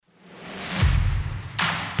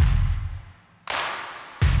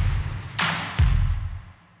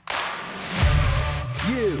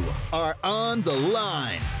are on the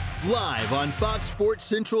line. Live on Fox Sports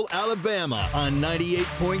Central Alabama on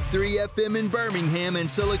 98.3 FM in Birmingham and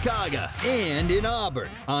Sylacauga, and in Auburn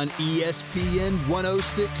on ESPN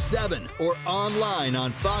 106.7 or online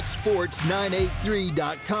on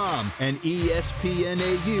foxsports983.com and espnau.com.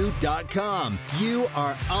 You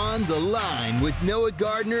are on the line with Noah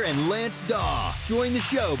Gardner and Lance Dawe. Join the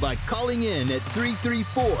show by calling in at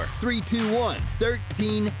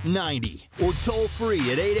 334-321-1390 or toll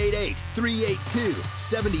free at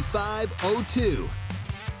 888-382-7502.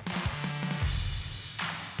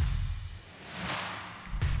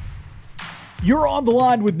 You're on the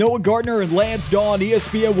line with Noah Gardner and Lance Dawe on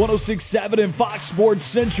ESPN 106.7 and Fox Sports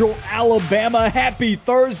Central Alabama. Happy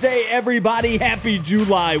Thursday, everybody. Happy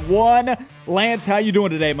July 1. Lance, how you doing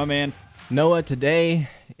today, my man? Noah, today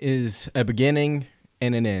is a beginning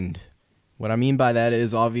and an end. What I mean by that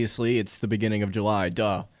is, obviously, it's the beginning of July.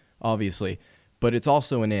 Duh, obviously. But it's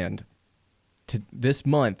also an end. This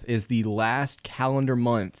month is the last calendar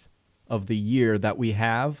month of the year that we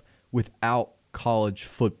have without college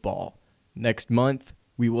football. Next month,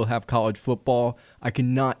 we will have college football. I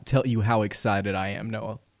cannot tell you how excited I am,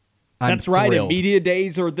 Noah. That's right. Thrilled. And media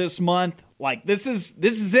days are this month. Like, this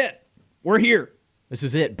is it. We're here. This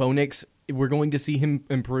is it. Bo Nix, we're going to see him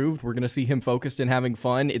improved. We're going to see him focused and having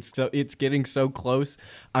fun. It's getting so close.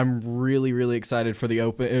 I'm really, really excited for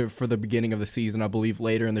the beginning of the season. I believe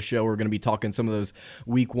later in the show we're going to be talking some of those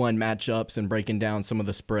week 1 matchups and breaking down some of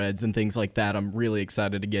the spreads and things like that. I'm really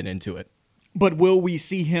excited to get into it. But will we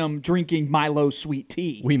see him drinking Milo sweet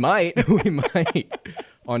tea? We might. We might.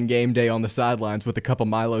 On game day on the sidelines with a cup of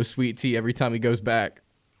Milo sweet tea every time he goes back.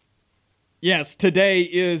 Yes, today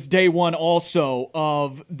is day one also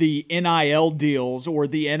of the NIL deals, or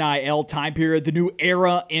the NIL time period, the new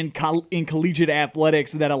era in collegiate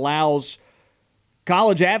athletics that allows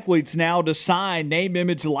college athletes now to sign name,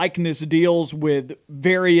 image, likeness deals with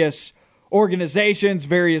various organizations,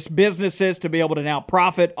 various businesses to be able to now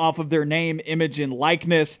profit off of their name, image, and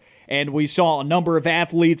likeness. And we saw a number of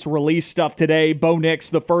athletes release stuff today. Bo Nix,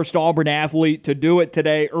 the first Auburn athlete to do it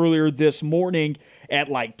today, earlier this morning at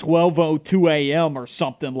like 12:02 a.m. or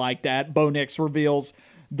something like that. Bo Nix reveals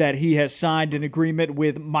that he has signed an agreement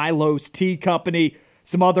with Milo's Tea Company.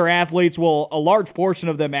 Some other athletes, well, a large portion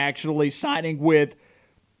of them actually signing with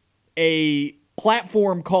a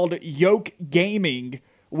platform called Yoke Gaming,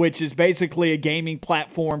 which is basically a gaming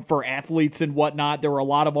platform for athletes and whatnot. There were a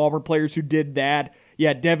lot of Auburn players who did that. You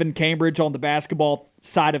had Devin Cambridge on the basketball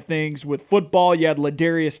side of things. With football, you had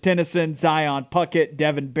Ladarius Tennyson, Zion Puckett,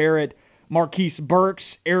 Devin Barrett, Marquise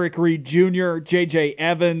Burks, Eric Reed Jr., J.J.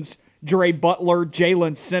 Evans, Dre Butler,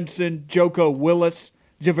 Jalen Simpson, Joko Willis,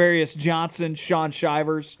 Javarius Johnson, Sean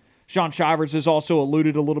Shivers. Sean Shivers has also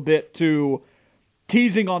alluded a little bit to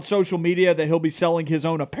teasing on social media that he'll be selling his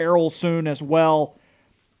own apparel soon as well.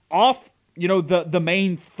 Off, the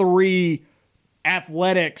main three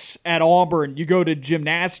athletics at Auburn, you go to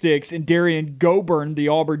gymnastics, and Darian Goburn, the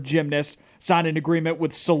Auburn gymnast, signed an agreement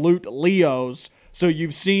with Salute Leos. So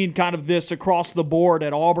you've seen kind of this across the board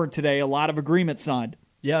at Auburn today, a lot of agreements signed.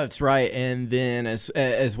 Yeah, that's right. And then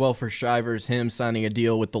as well for Shivers, him signing a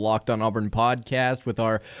deal with the Locked on Auburn podcast with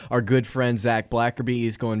our good friend Zach Blackerby.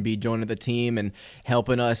 He's going to be joining the team and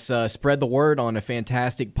helping us spread the word on a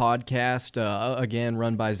fantastic podcast, again,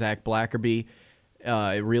 run by Zach Blackerby.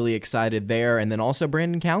 Really excited there. And then also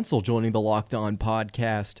Brandon Council joining the Locked on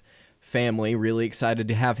podcast family. Really excited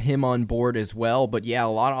to have him on board as well. But yeah, a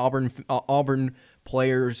lot of Auburn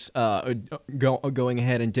players going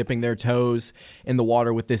ahead and dipping their toes in the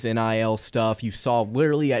water with this NIL stuff. You saw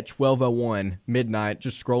literally at 12:01 midnight,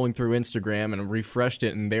 just scrolling through Instagram and refreshed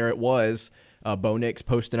it, and there it was. Bo Nix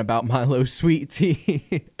posting about Milo sweet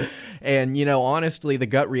tea. And honestly, the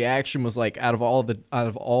gut reaction was like, out of all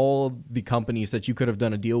the companies that you could have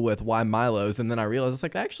done a deal with, why Milo's? And then I realized it's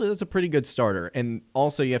like, actually, that's a pretty good starter. And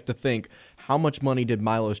also you have to think, how much money did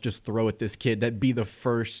Milo's just throw at this kid that'd be the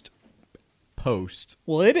first post?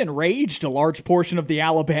 Well, it enraged a large portion of the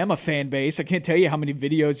Alabama fan base. I can't tell you how many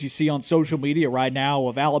videos you see on social media right now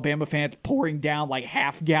of Alabama fans pouring down like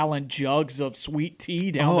half-gallon jugs of sweet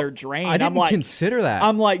tea down their drain. I didn't consider that.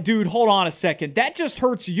 I'm like, dude, hold on a second. That just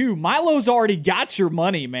hurts you. Milo's already got your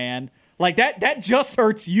money, man. Like that just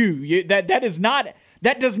hurts you. That does not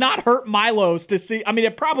hurt Milo's to see. I mean,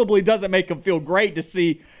 it probably doesn't make them feel great to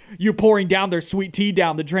see you pouring down their sweet tea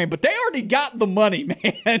down the drain, but they already got the money,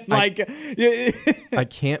 man. I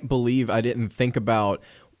can't believe I didn't think about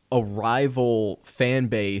a rival fan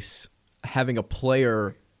base having a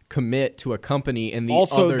player commit to a company and the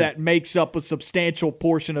also other, that makes up a substantial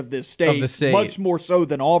portion of this state, much more so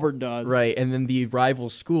than Auburn does. Right, and then the rival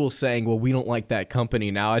school saying, well, we don't like that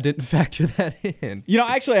company now. I didn't factor that in.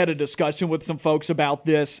 I actually had a discussion with some folks about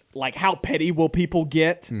this, like how petty will people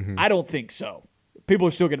get? I don't think so. People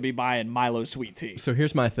are still going to be buying Milo sweet tea. So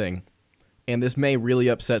here's my thing, and this may really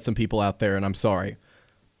upset some people out there, and I'm sorry.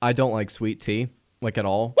 I don't like sweet tea, like at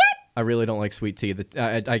all. What? I really don't like sweet tea.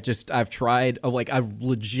 I've tried, I've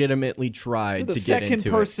legitimately tried to get into it. The second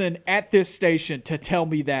person at this station to tell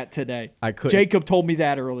me that today. I couldn't. Jacob told me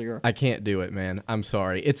that earlier. I can't do it, man. I'm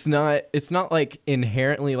sorry. It's not like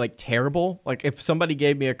inherently like terrible. Like if somebody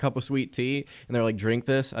gave me a cup of sweet tea and they're like, drink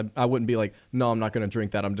this, I wouldn't be like, no, I'm not going to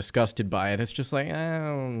drink that. I'm disgusted by it. It's just like,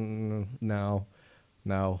 no.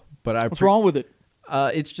 But what's wrong with it?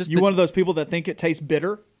 It's just one of those people that think it tastes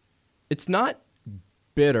bitter? It's not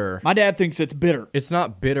bitter. My dad thinks it's bitter. It's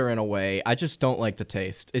not bitter in a way. I just don't like the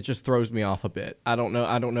taste. It just throws me off a bit. I don't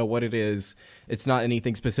know what it is. It's not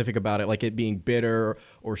anything specific about it, like it being bitter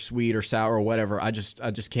or sweet or sour or whatever. I just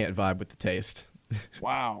can't vibe with the taste.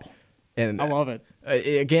 Wow. And I love it.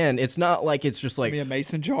 Again, it's not like it's just like give me a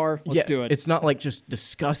mason jar. Let's do it. It's not like just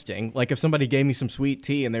disgusting. Like if somebody gave me some sweet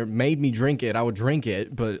tea and they made me drink it, I would drink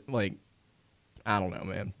it. But like, I don't know,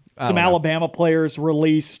 man. Some Alabama players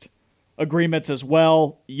released agreements as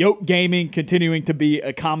well. Yoke Gaming continuing to be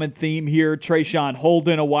a common theme here. Trayshawn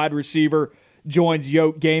Holden, a wide receiver, joins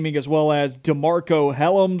Yoke Gaming, as well as DeMarco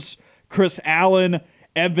Helms, Chris Allen,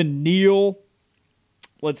 Evan Neal.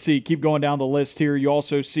 Let's see, keep going down the list here. You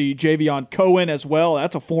also see Javion Cohen as well.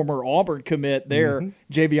 That's a former Auburn commit there.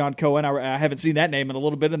 Javion Cohen, I haven't seen that name in a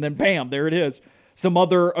little bit, and then bam, there it is. Some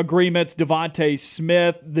other agreements, Devontae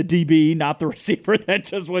Smith, the DB, not the receiver that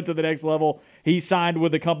just went to the next level. He signed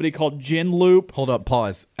with a company called Gin Loop. Hold up,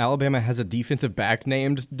 pause. Alabama has a defensive back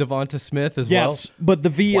named Devonta Smith as well? Yes, but the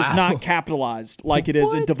V is not capitalized like it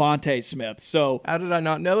is in Devontae Smith. So how did I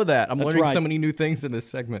not know that? I'm learning so many new things in this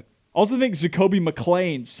segment. Also think Zacoby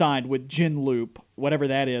McClain signed with Gin Loop, whatever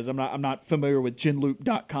that is. I'm not familiar with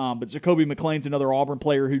ginloop.com, but Zacoby McClain's another Auburn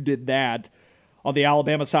player who did that. On the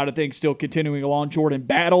Alabama side of things, still continuing along, Jordan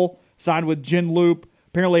Battle signed with Gin Loop.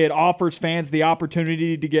 Apparently, it offers fans the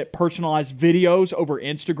opportunity to get personalized videos over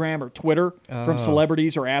Instagram or Twitter from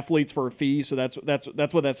celebrities or athletes for a fee. So that's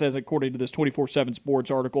what that says according to this 24/7 Sports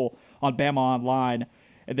article on Bama Online.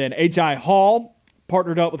 And then H.I. Hall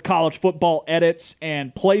partnered up with College Football Edits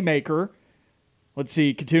and Playmaker. Let's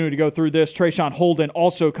see, continuing to go through this. Trayshawn Holden,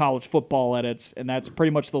 also College Football Edits, and that's pretty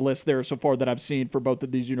much the list there so far that I've seen for both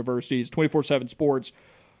of these universities. 24/7 Sports,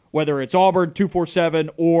 whether it's Auburn, 247,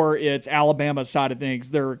 or it's Alabama's side of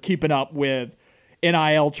things, they're keeping up with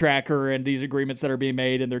NIL tracker and these agreements that are being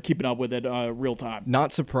made, and they're keeping up with it real time.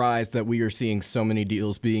 Not surprised that we are seeing so many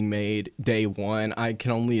deals being made day one. I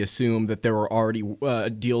can only assume that there were already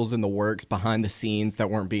deals in the works behind the scenes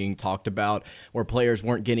that weren't being talked about, where players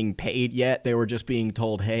weren't getting paid yet. They were just being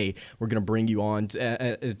told, hey, we're going to bring you on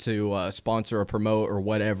to sponsor or promote or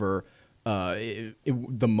whatever.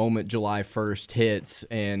 The moment July 1st hits,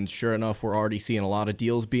 and sure enough, we're already seeing a lot of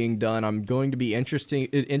deals being done. I'm going to be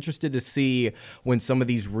interested to see when some of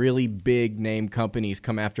these really big name companies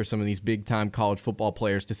come after some of these big time college football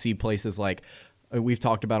players, to see places like, we've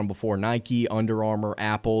talked about them before, Nike, Under Armour,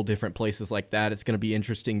 Apple, different places like that. It's going to be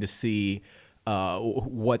interesting to see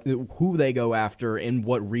who they go after and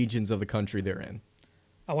what regions of the country they're in.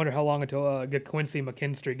 I wonder how long until Quincy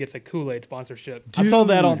McKinstry gets a Kool-Aid sponsorship. Dude. I saw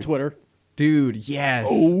that on Twitter. Dude, yes.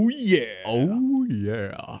 Oh, yeah. Oh,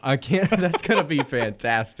 yeah. I can't. That's going to be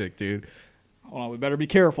fantastic, dude. Hold on, we better be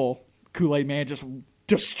careful. Kool-Aid Man just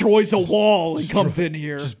destroys a wall and comes in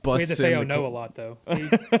here. Just busts we have to say, oh, no, a lot, though.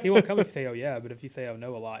 He won't come if you say, oh, yeah, but if you say, oh,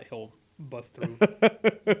 no, a lot, he'll bust through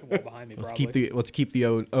the wall behind me, probably. Let's keep the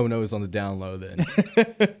oh no's on the down low, then.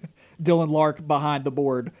 Dylan Lark behind the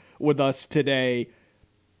board with us today.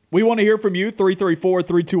 We want to hear from you,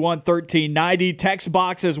 334-321-1390. Text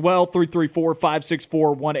box as well,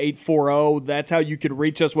 334-564-1840. That's how you can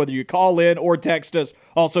reach us, whether you call in or text us.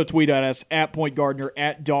 Also tweet at us, at Point Gardner,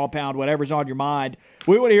 at Dawpound, whatever's on your mind.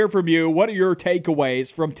 We want to hear from you. What are your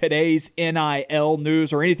takeaways from today's NIL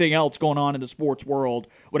news or anything else going on in the sports world?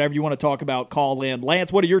 Whatever you want to talk about, call in.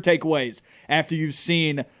 Lance, what are your takeaways after you've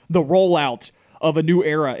seen the rollout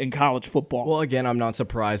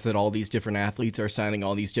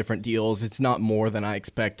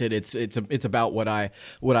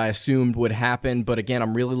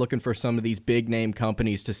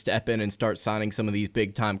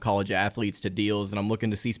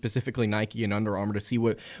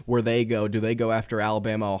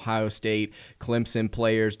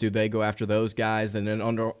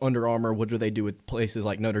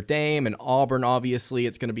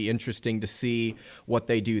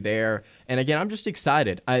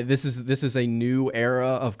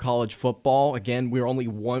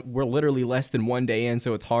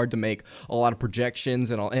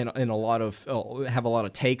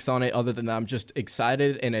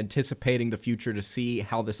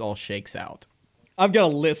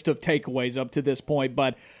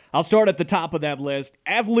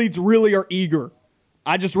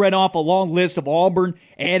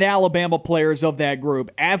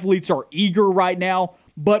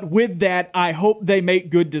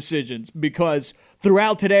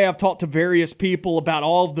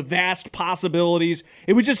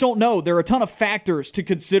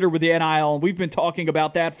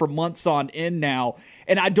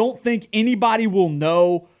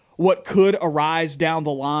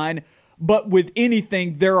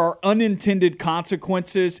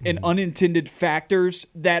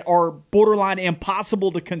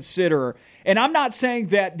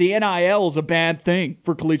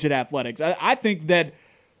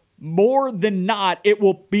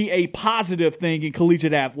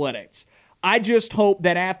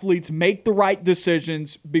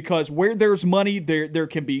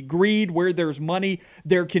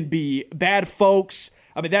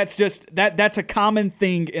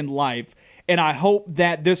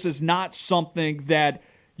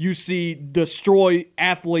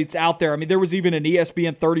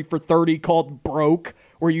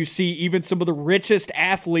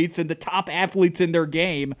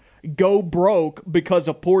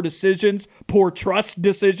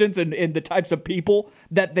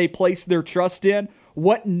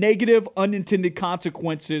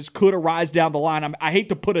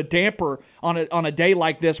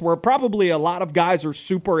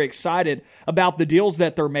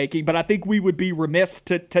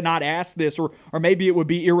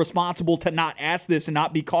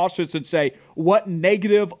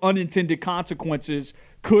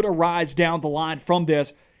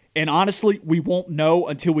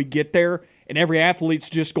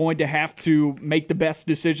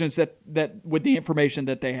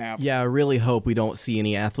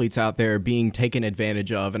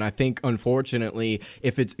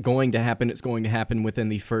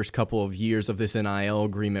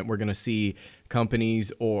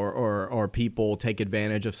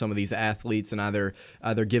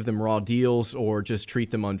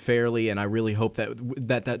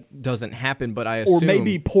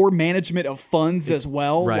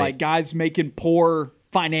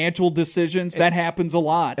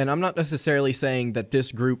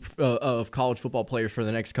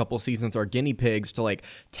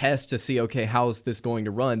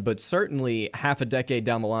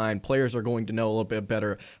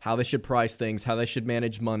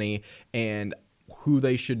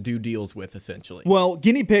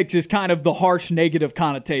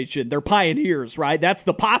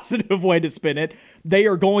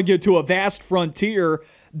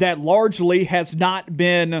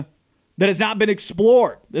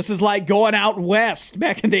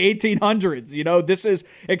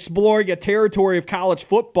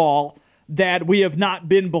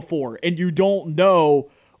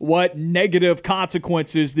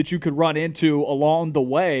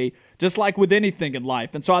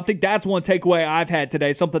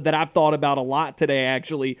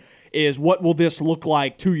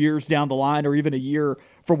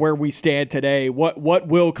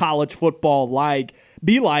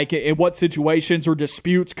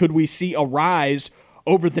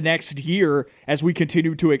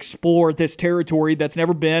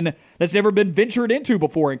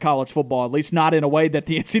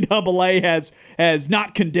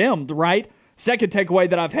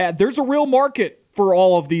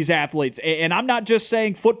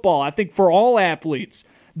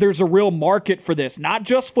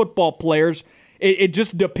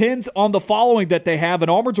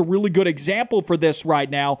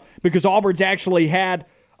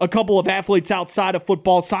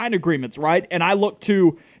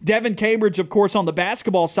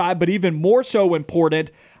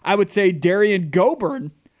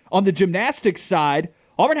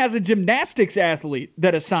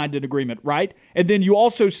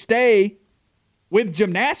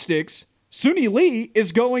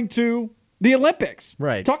The Olympics.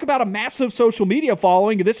 Right. Talk about a massive social media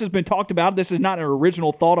following. This has been talked about. This is not an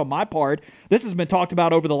original thought on my part. This has been talked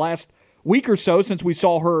about over the last week or so since we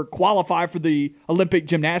saw her qualify for the Olympic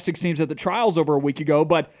gymnastics teams at the trials over a week ago.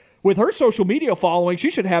 But with her social media following,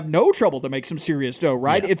 she should have no trouble to make some serious dough,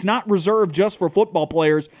 right? Yeah. It's not reserved just for football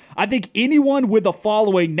players. I think anyone with a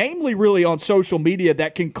following, namely really on social media,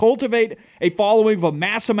 that can cultivate a following of a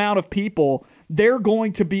mass amount of people, they're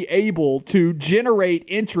going to be able to generate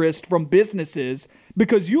interest from businesses,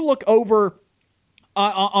 because you look over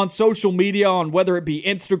on social media, on whether it be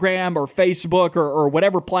Instagram or Facebook or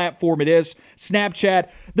whatever platform it is, Snapchat,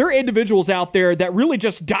 there are individuals out there that really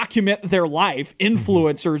just document their life,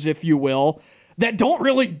 influencers, if you will, that don't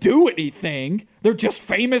really do anything. They're just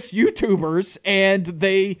famous YouTubers, and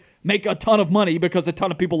they make a ton of money because a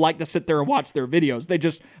ton of people like to sit there and watch their videos. They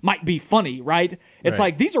just might be funny, right? It's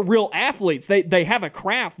like, these are real athletes. They have a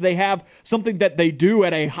craft. They have something that they do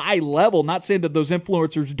at a high level. Not saying that those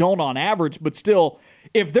influencers don't on average, but still,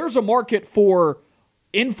 if there's a market for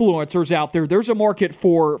influencers out there, there's a market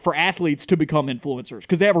for athletes to become influencers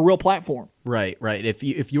because they have a real platform. Right.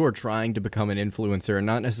 If you are trying to become an influencer, and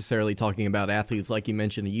not necessarily talking about athletes like you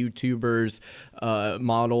mentioned, YouTubers,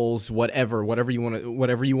 models, whatever you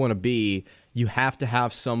want to be, you have to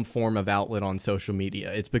have some form of outlet on social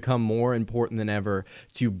media. It's become more important than ever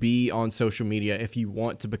to be on social media if you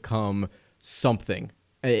want to become something,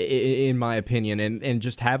 in my opinion, and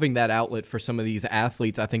just having that outlet for some of these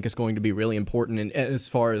athletes, I think, is going to be really important. And as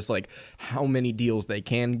far as like how many deals they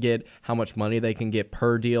can get, how much money they can get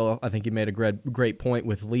per deal, I think you made a great point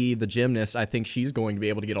with Lee, the gymnast. I think she's going to be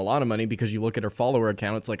able to get a lot of money because you look at her follower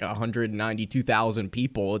account, it's like 192,000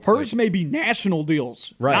 people. Hers may be national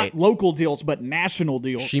deals, right? Not local deals, but national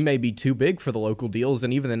deals. She may be too big for the local deals,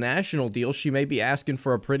 and even the national deals, she may be asking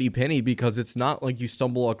for a pretty penny, because it's not like you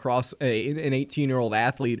stumble across an 18-year-old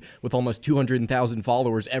athlete with almost 200,000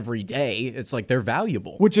 followers every day. It's like they're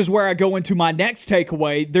valuable. Which is where I go into my next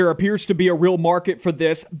takeaway. There appears to be a real market for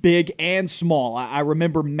this, big and small. I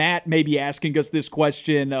remember Matt maybe asking us this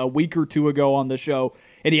question a week or two ago on the show,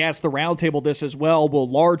 and he asked the roundtable this as well. Will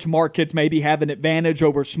large markets maybe have an advantage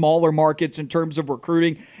over smaller markets in terms of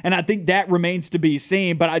recruiting? And I think that remains to be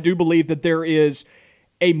seen, but I do believe that there is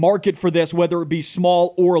a market for this, whether it be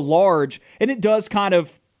small or large, and it does kind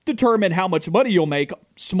of determine how much money you'll make.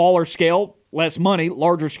 Smaller scale, less money.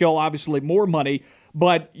 Larger scale, obviously more money.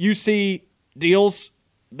 But you see deals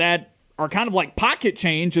that are kind of like pocket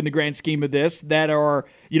change in the grand scheme of this, that are,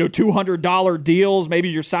 $200 deals. Maybe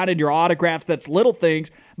you're signing your autographs. That's little things.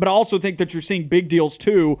 But I also think that you're seeing big deals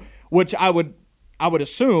too, which I would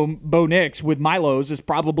assume Bo Nix with Milo's is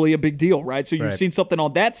probably a big deal, right? So you've seen something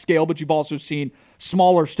on that scale, but you've also seen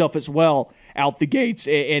smaller stuff as well out the gates.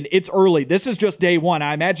 And it's early. This is just day one.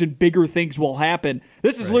 I imagine bigger things will happen.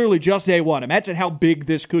 This is literally just day one. Imagine how big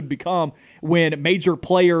this could become when major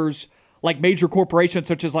players, like major corporations,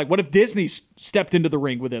 such as, like, what if Disney stepped into the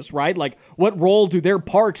ring with this, right? Like, what role do their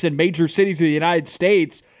parks in major cities of the United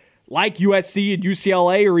States, like USC and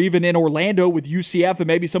UCLA, or even in Orlando with UCF and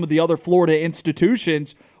maybe some of the other Florida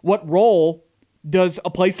institutions, what role does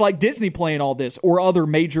a place like Disney play in all this, or other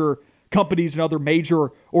major companies and other major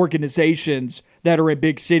organizations that are in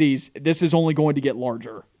big cities? This is only going to get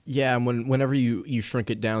larger. Yeah, and whenever you shrink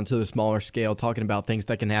it down to the smaller scale, talking about things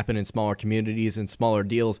that can happen in smaller communities and smaller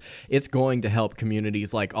deals, it's going to help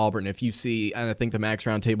communities like Auburn. If you see, and I think the Max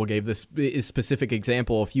Roundtable gave this specific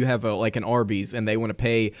example, if you have like an Arby's and they want to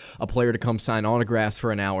pay a player to come sign autographs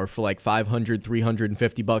for an hour for like $500,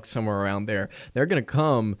 $350 somewhere around there, they're going to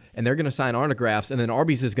come and they're going to sign autographs, and then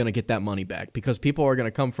Arby's is going to get that money back because people are going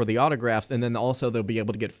to come for the autographs, and then also they'll be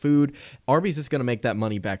able to get food. Arby's is going to make that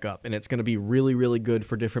money back up, and it's going to be really, really good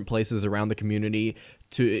for different places around the community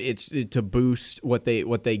to boost what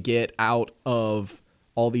they get out of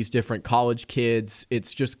all these different college kids.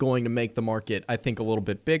 It's just going to make the market, I think, a little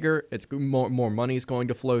bit bigger. It's more money is going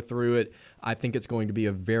to flow through it. I think it's going to be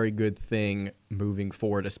a very good thing moving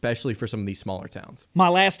forward, especially for some of these smaller towns. My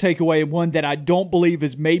last takeaway, and one that I don't believe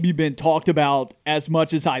has maybe been talked about as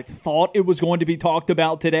much as I thought it was going to be talked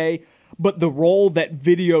about today, but the role that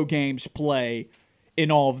video games play in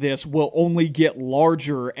all of this will only get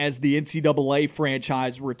larger as the NCAA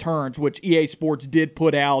franchise returns, which EA Sports did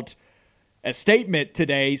put out a statement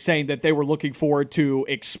today saying that they were looking forward to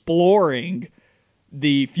exploring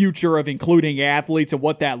the future of including athletes and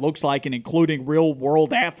what that looks like, and including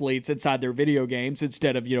real-world athletes inside their video games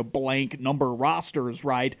instead of, blank number rosters,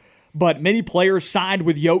 right? but many players signed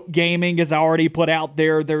with Yoke Gaming, as I already put out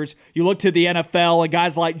there. You look to the NFL and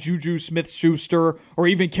guys like Juju Smith-Schuster or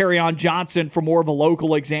even Kerryon Johnson for more of a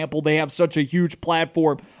local example. They have such a huge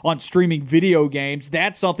platform on streaming video games.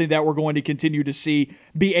 That's something that we're going to continue to see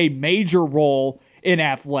be a major role in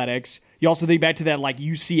athletics. You also think back to that like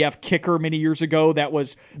UCF kicker many years ago that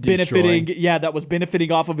was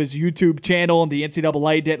benefiting off of his YouTube channel, and the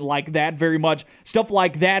NCAA didn't like that very much. Stuff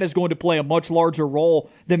like that is going to play a much larger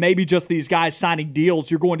role than maybe just these guys signing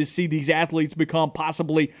deals. You're going to see these athletes become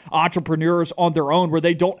possibly entrepreneurs on their own where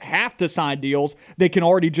they don't have to sign deals. They can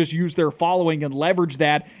already just use their following and leverage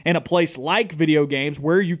that in a place like video games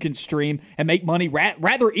where you can stream and make money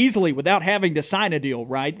rather easily without having to sign a deal,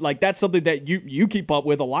 right? Like that's something that you keep up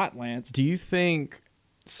with a lot, Lance. Do you think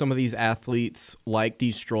some of these athletes like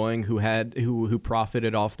Destroying who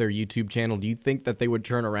profited off their YouTube channel, do you think that they would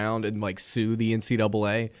turn around and like sue the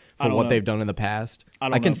NCAA for what they've done in the past?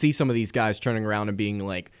 I can see some of these guys turning around and being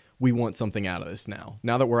like, we want something out of this now.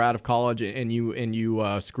 Now that we're out of college and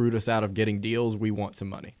you screwed us out of getting deals, we want some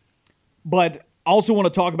money. But I also want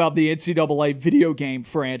to talk about the NCAA video game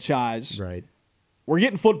franchise. Right. We're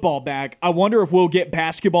getting football back. I wonder if we'll get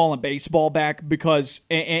basketball and baseball back because,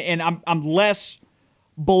 and I'm less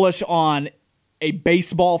bullish on a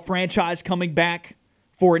baseball franchise coming back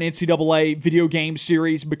for an NCAA video game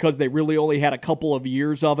series because they really only had a couple of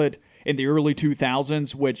years of it in the early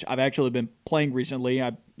 2000s, which I've actually been playing recently.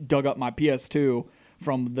 I dug up my PS2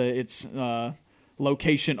 from its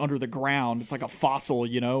location under the ground. It's like a fossil,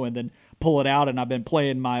 and then pull it out, and I've been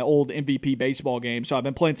playing my old MVP baseball game. So I've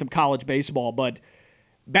been playing some college baseball, but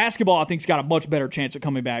basketball I think's got a much better chance of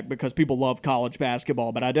coming back because people love college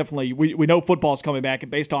basketball. But I definitely we know football's coming back,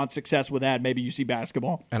 and based on success with that, maybe you see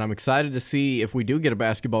basketball. And I'm excited to see if we do get a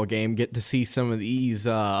basketball game, get to see some of these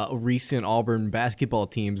recent Auburn basketball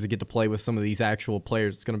teams that get to play with some of these actual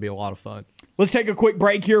players. It's going to be a lot of fun. Let's take a quick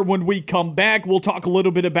break here. When we come back, we'll talk a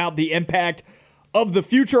little bit about the impact of the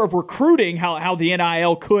future of recruiting, how the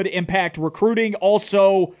NIL could impact recruiting.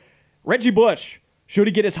 Also, Reggie Bush, should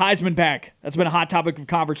he get his Heisman back? That's been a hot topic of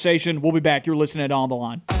conversation. We'll be back. You're listening to On the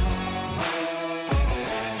Line.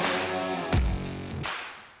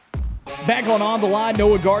 Back on the Line,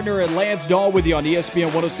 Noah Gardner and Lance Dawe with you on ESPN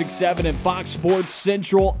 106.7 and Fox Sports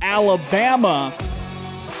Central Alabama.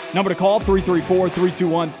 Number to call,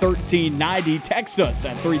 334-321-1390. Text us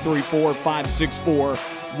at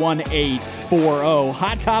 334-564-1840.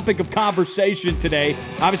 Hot topic of conversation today.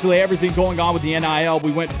 Obviously, everything going on with the NIL.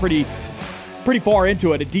 We went pretty far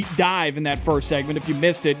into it, a deep dive in that first segment. If you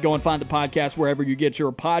missed it, go and find the podcast wherever you get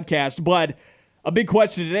your podcast. But a big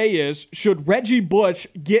question today is, should Reggie Bush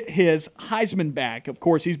get his Heisman back? Of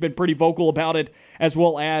course, he's been pretty vocal about it, as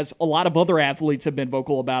well as a lot of other athletes have been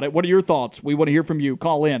vocal about it. What are your thoughts? We want to hear from you.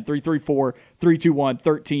 Call in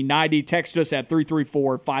 334-321-1390. Text us at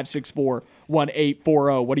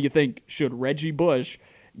 334-564-1840. What do you think? Should Reggie Bush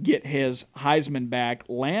get his Heisman back?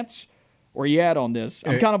 Lance, where you at on this?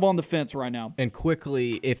 I'm kind of on the fence right now. And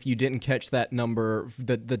quickly, if you didn't catch that number,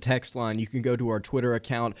 the text line, you can go to our Twitter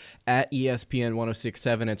account at ESPN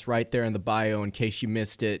 1067. It's right there in the bio in case you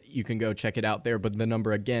missed it. You can go check it out there. But the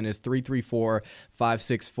number again is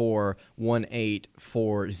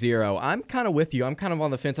 334-564-1840. I'm kind of with you. I'm kind of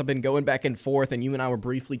on the fence. I've been going back and forth, and you and I were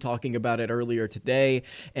briefly talking about it earlier today,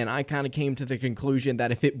 and I kind of came to the conclusion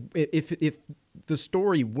that if the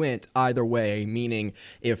story went either way, meaning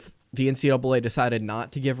if the NCAA decided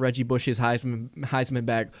not to give Reggie Bush his Heisman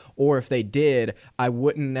back, or if they did, I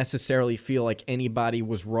wouldn't necessarily feel like anybody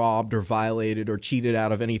was robbed or violated or cheated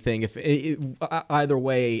out of anything. Either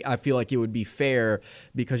way, I feel like it would be fair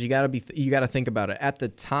because you got to think about it. At the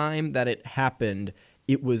time that it happened,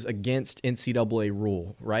 it was against NCAA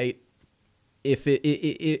rule, right? If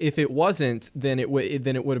it wasn't, then it would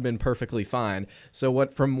have been perfectly fine. So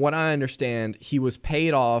from what I understand, he was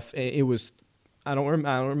paid off. It was. I don't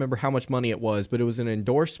remember how much money it was, but it was an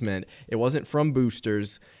endorsement. It wasn't from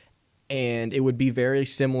boosters, and it would be very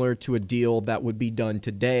similar to a deal that would be done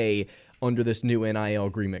today under this new NIL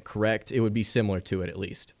agreement, correct? It would be similar to it, at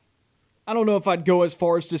least. I don't know if I'd go as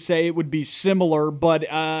far as to say it would be similar, but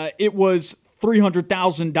it was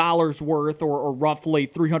 $300,000 worth or roughly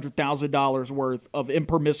 $300,000 worth of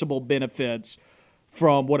impermissible benefits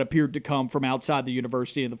from what appeared to come from outside the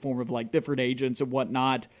university in the form of like different agents and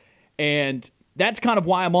whatnot. And that's kind of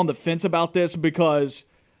why I'm on the fence about this, because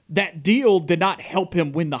that deal did not help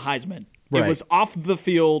him win the Heisman. Right. It was off the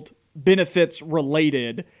field, benefits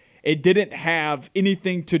related. It didn't have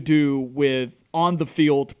anything to do with on the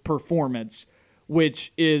field performance,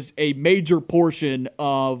 which is a major portion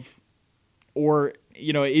of, or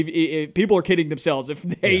if people are kidding themselves if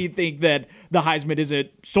they think that the Heisman isn't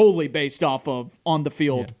solely based off of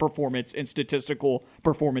on-the-field performance and statistical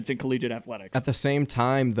performance in collegiate athletics. At the same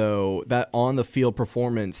time, though, that on-the-field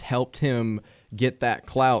performance helped him get that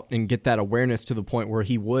clout and get that awareness to the point where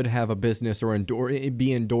he would have a business or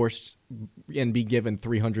be endorsed and be given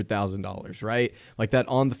 $300,000, right? Like that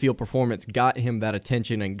on-the-field performance got him that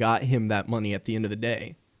attention and got him that money at the end of the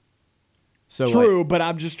day. So true, but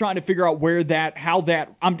I'm just trying to figure out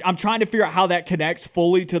I'm trying to figure out how that connects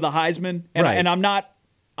fully to the Heisman, and, right. and I'm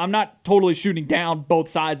not totally shooting down both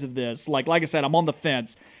sides of this. Like I said, I'm on the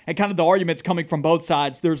fence, and kind of the argument's coming from both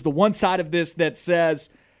sides. There's the one side of this that says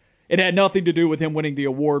it had nothing to do with him winning the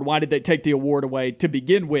award. Why did they take the award away to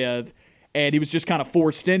begin with? And he was just kind of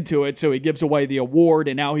forced into it, so he gives away the award,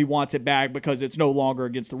 and now he wants it back because it's no longer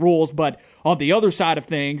against the rules. But on the other side of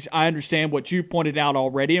things, I understand what you pointed out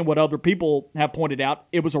already and what other people have pointed out.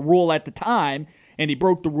 It was a rule at the time, and he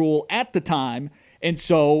broke the rule at the time, and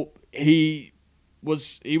so he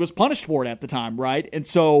was punished for it at the time, right? And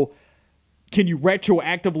so can you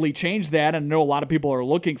retroactively change that? And I know a lot of people are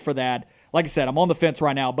looking for that. Like I said, I'm on the fence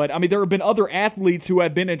right now, but I mean, there have been other athletes who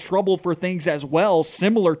have been in trouble for things as well,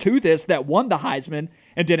 similar to this, that won the Heisman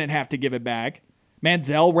and didn't have to give it back.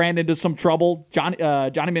 Manziel ran into some trouble. Johnny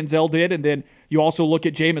Manziel did, and then you also look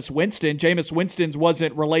at Jameis Winston. Jameis Winston's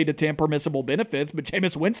wasn't related to impermissible benefits, but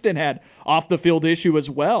Jameis Winston had off-the-field issue as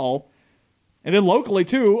well. And then locally,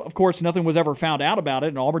 too, of course, nothing was ever found out about it,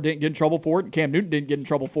 and Auburn didn't get in trouble for it, and Cam Newton didn't get in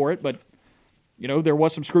trouble for it, but, there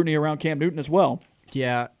was some scrutiny around Cam Newton as well.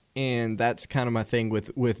 Yeah. And that's kind of my thing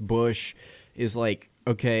with Bush is like,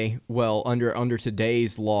 okay, well, under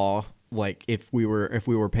today's law, like if we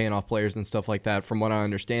were paying off players and stuff like that, from what I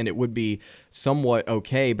understand, it would be somewhat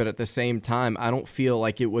okay. But at the same time, I don't feel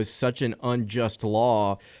like it was such an unjust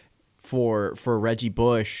law for Reggie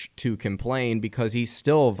Bush to complain because he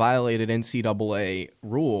still violated NCAA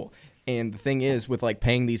rule. And the thing is, with like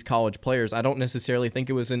paying these college players, I don't necessarily think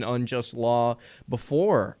it was an unjust law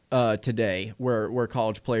before today, where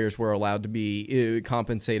college players were allowed to be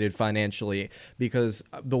compensated financially. Because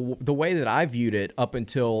the way that I viewed it up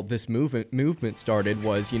until this movement started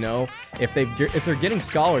was, if they're getting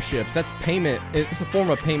scholarships, that's payment. It's a form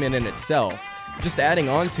of payment in itself. Just adding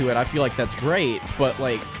on to it, I feel like that's great. But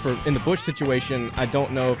like in the Bush situation, I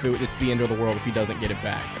don't know if it's the end of the world if he doesn't get it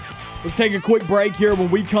back. Let's take a quick break here. When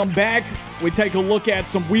we come back, we take a look at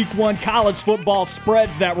some Week 1 college football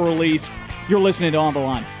spreads that were released. You're listening to On the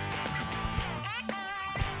Line.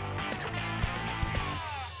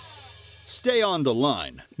 Stay on the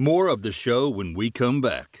line. More of the show when we come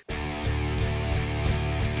back.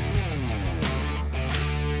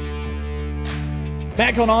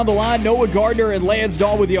 Back on the Line, Noah Gardner and Lance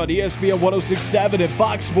Dawe with you on ESPN 106.7 and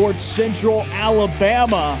Fox Sports Central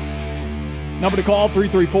Alabama. Number to call,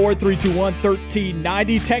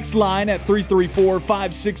 334-321-1390. Text line at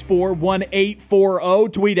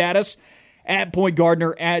 334-564-1840. Tweet at us, at Point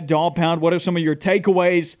Gardner, at Dawe Pound. What are some of your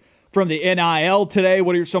takeaways from the NIL today?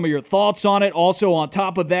 What are some of your thoughts on it? Also, on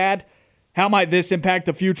top of that, how might this impact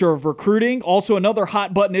the future of recruiting? Also, another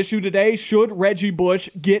hot button issue today. Should Reggie Bush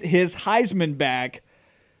get his Heisman back?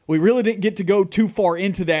 We really didn't get to go too far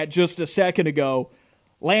into that just a second ago.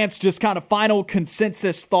 Lance, just kind of final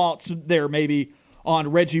consensus thoughts there maybe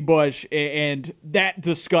on Reggie Bush and that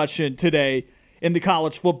discussion today in the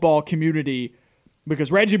college football community,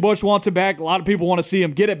 because Reggie Bush wants it back. A lot of people want to see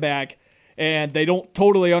him get it back, and they don't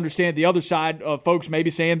totally understand the other side of folks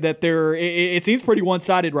maybe saying that it seems pretty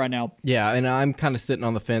one-sided right now. Yeah, and I'm kind of sitting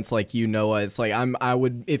on the fence like Noah. It's like I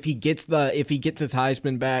would if he gets his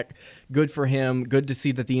Heisman back, good for him. Good to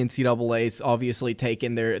see that the NCAA's obviously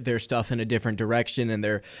taken their stuff in a different direction, and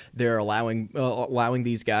they're allowing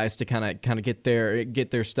these guys to kind of get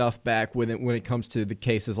their stuff back when it comes to the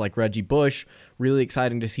cases like Reggie Bush. Really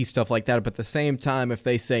exciting to see stuff like that. But at the same time, if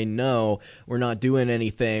they say no, we're not doing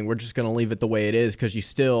anything, we're just going to leave it the way it is because you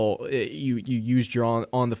used your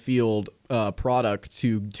on the field product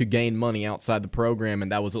to gain money outside the program,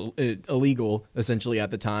 and that was illegal essentially at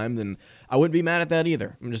the time, then I wouldn't be mad at that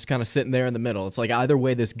either. I'm just kind of sitting there in the middle. It's like either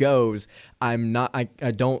way this goes, I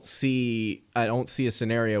don't see a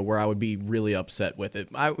scenario where I would be really upset with it.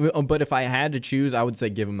 But if I had to choose, I would say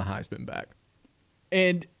give him the Heisman back.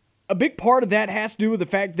 And a big part of that has to do with the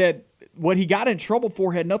fact that what he got in trouble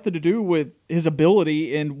for had nothing to do with his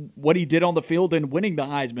ability and what he did on the field and winning the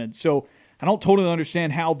Heisman. So I don't totally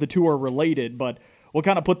understand how the two are related, but we'll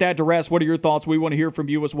kind of put that to rest. What are your thoughts? We want to hear from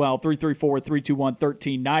you as well.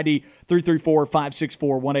 334-321-1390,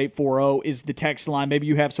 334-564-1840 is the text line. Maybe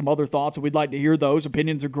you have some other thoughts, and we'd like to hear those.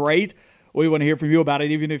 Opinions are great. We want to hear from you about it,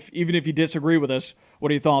 even if you disagree with us.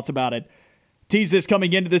 What are your thoughts about it? tease this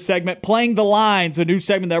coming into this segment. Playing the Lines, a new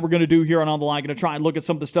segment that we're going to do here on the Line. Going to try and look at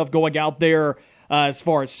some of the stuff going out there as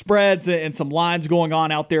far as spreads and some lines going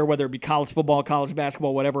on out there, whether it be college football, college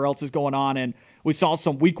basketball, whatever else is going on. And we saw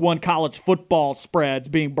some Week 1 college football spreads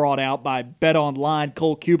being brought out by Bet Online.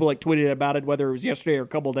 Cole Kubelik tweeted about it, whether it was yesterday or a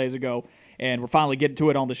couple of days ago. And we're finally getting to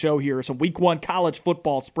it on the show here. Some Week 1 college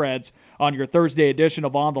football spreads on your Thursday edition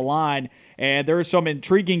of On the Line. And there are some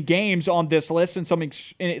intriguing games on this list and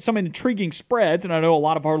some intriguing spreads. And I know a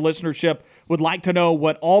lot of our listenership would like to know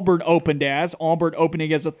what Auburn opened as. Auburn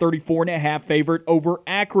opening as a 34.5 favorite over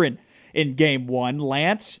Akron in Game 1.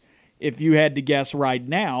 Lance, if you had to guess right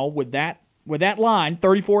now, with that line,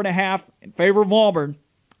 34.5 in favor of Auburn,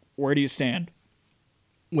 where do you stand?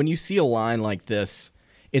 When you see a line like this,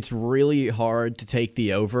 it's really hard to take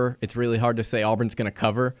the over. It's really hard to say Auburn's going to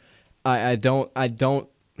cover. I don't.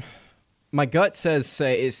 My gut says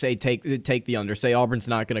take the under. Say Auburn's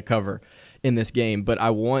not going to cover in this game. But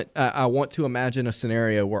I want to imagine a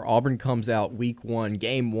scenario where Auburn comes out Week 1,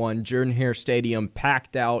 Game 1, Jordan-Hare Stadium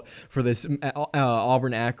packed out for this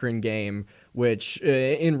Auburn-Akron game, which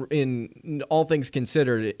in all things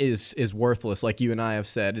considered is worthless, like you and I have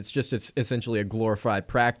said. It's essentially a glorified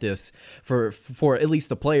practice for at least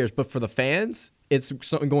the players, but for the fans, it's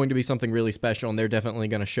going to be something really special, and they're definitely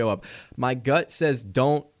going to show up. My gut says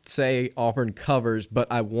don't say Auburn covers, but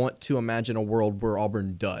I want to imagine a world where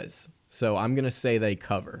Auburn does. So I'm going to say they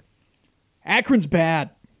cover. Akron's bad,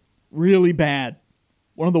 really bad.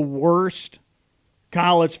 One of the worst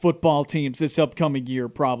college football teams this upcoming year,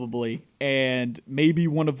 probably, and maybe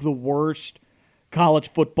one of the worst college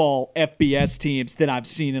football FBS teams that I've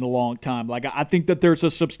seen in a long time. Like, I think that there's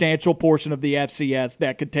a substantial portion of the FCS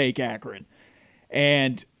that could take Akron.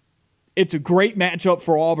 And it's a great matchup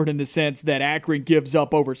for Auburn in the sense that Akron gives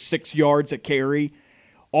up over 6 yards a carry.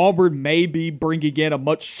 Auburn may be bringing in a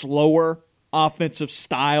much slower offensive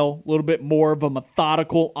style, a little bit more of a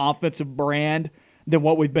methodical offensive brand than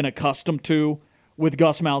what we've been accustomed to with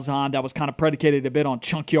Gus Malzahn. That was kind of predicated a bit on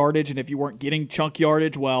chunk yardage, and if you weren't getting chunk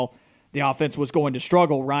yardage, well, the offense was going to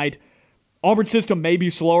struggle, right? Auburn's system may be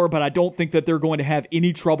slower, but I don't think that they're going to have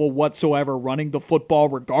any trouble whatsoever running the football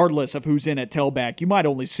regardless of who's in at tailback. You might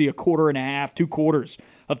only see a quarter and a half, 2 quarters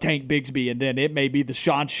of Tank Bigsby, and then it may be the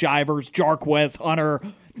Sean Shivers, Jarquez Hunter,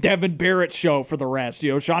 Devin Barrett show for the rest.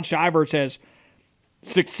 You know, Sean Shivers has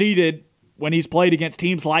succeeded when he's played against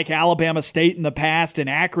teams like Alabama State in the past and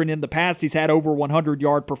Akron in the past. He's had over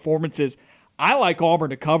 100-yard performances. I like Auburn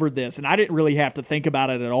to cover this, and I didn't really have to think about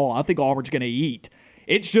it at all. I think Auburn's going to eat.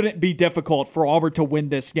 It shouldn't be difficult for Auburn to win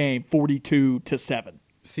this game 42-7.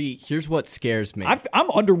 See, here's what scares me. I'm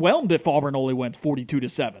underwhelmed if Auburn only wins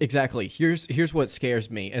 42-7. Exactly. Here's what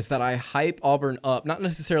scares me is that I hype Auburn up, not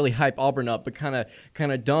necessarily hype Auburn up, but kind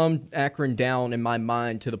of dumb Akron down in my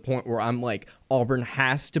mind to the point where I'm like, Auburn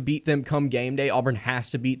has to beat them come game day. Auburn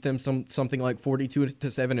has to beat them something like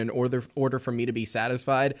 42-7 in order for me to be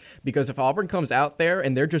satisfied. Because if Auburn comes out there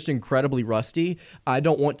and they're just incredibly rusty, I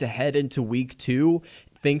don't want to head into week 2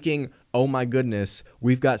 thinking, oh my goodness,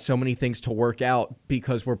 we've got so many things to work out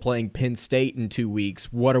because we're playing Penn State in 2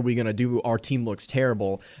 weeks. What are we going to do? Our team looks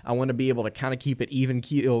terrible. I want to be able to kind of keep it even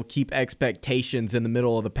keel, keep expectations in the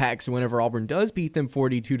middle of the pack. So whenever Auburn does beat them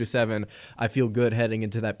 42-7, I feel good heading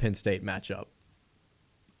into that Penn State matchup.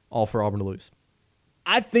 All for Auburn to lose.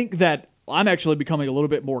 I think that I'm actually becoming a little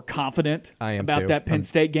bit more confident about that Penn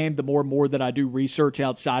State game the more and more that I do research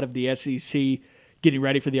outside of the SEC. Getting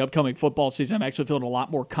ready for the upcoming football season, I'm actually feeling a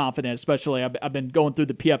lot more confident, especially I've been going through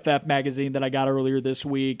the PFF magazine that I got earlier this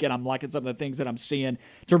week, and I'm liking some of the things that I'm seeing in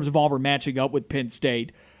terms of Auburn matching up with Penn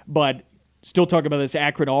State. But still talking about this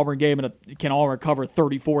Akron-Auburn game, and can Auburn cover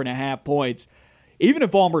 34.5 points? Even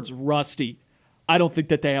if Auburn's rusty, I don't think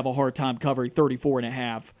that they have a hard time covering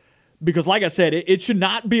 34.5. Because like I said, it should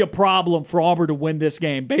not be a problem for Auburn to win this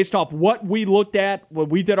game. Based off what we looked at when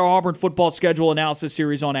we did our Auburn football schedule analysis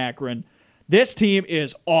series on Akron, this team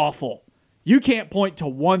is awful. You can't point to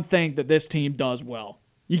one thing that this team does well.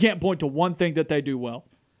 You can't point to one thing that they do well.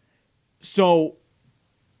 So,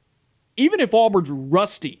 even if Auburn's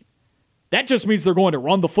rusty, that just means they're going to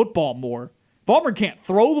run the football more. If Auburn can't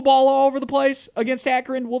throw the ball all over the place against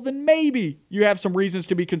Akron, well, then maybe you have some reasons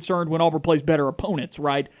to be concerned when Auburn plays better opponents,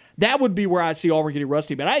 right? That would be where I see Auburn getting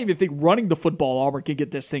rusty. But I even think running the football, Auburn can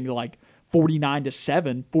get this thing to like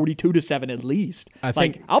 49-7, 42-7 at least. I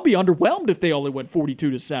think I'll be underwhelmed if they only went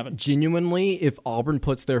 42-7. Genuinely, if Auburn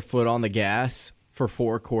puts their foot on the gas for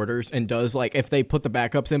 4 quarters and does, like, if they put the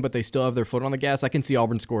backups in but they still have their foot on the gas, I can see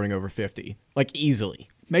Auburn scoring over 50, like, easily.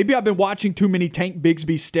 Maybe I've been watching too many Tank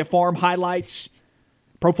Bigsby stiff arm highlights,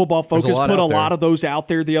 Pro Football Focus put a lot of those out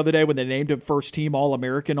there the other day when they named him first team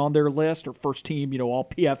All-American on their list, or first team, all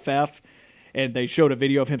PFF. And they showed a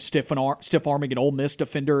video of him stiff-arming an Ole Miss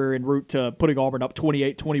defender en route to putting Auburn up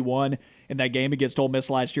 28-21 in that game against Ole Miss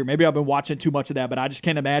last year. Maybe I've been watching too much of that, but I just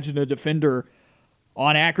can't imagine a defender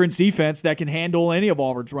on Akron's defense that can handle any of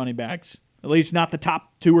Auburn's running backs, at least not the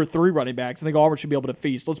top 2 or 3 running backs. I think Auburn should be able to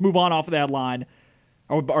feast. Let's move on off of that line.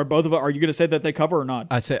 Are both of it? Are you going to say that they cover or not?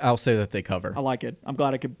 I'll say that they cover. I like it. I'm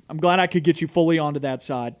glad I could get you fully onto that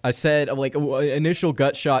side. I said initial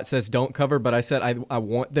gut shot says don't cover, but I said I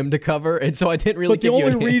want them to cover, and so I didn't really. But the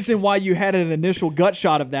only reason why you had an initial gut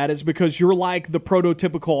shot of that is because you're like the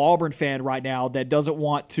prototypical Auburn fan right now that doesn't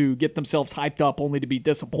want to get themselves hyped up only to be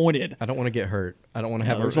disappointed. I don't want to get hurt. I don't want to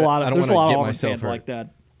have. There's a lot of Auburn fans like that.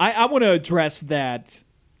 I want to address that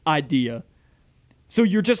idea. So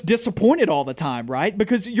you're just disappointed all the time, right?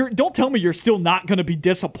 Because don't tell me you're still not going to be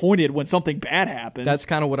disappointed when something bad happens. That's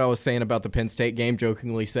kind of what I was saying about the Penn State game,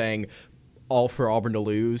 jokingly saying all for Auburn to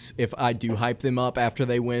lose. If I do hype them up after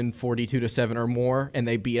they win 42-7 or more, and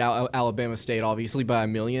they beat out Alabama State obviously by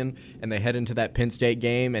 1 million, and they head into that Penn State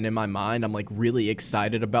game, and in my mind I'm like really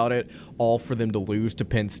excited about it, all for them to lose to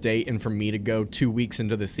Penn State, and for me to go 2 weeks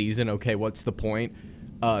into the season, okay, what's the point?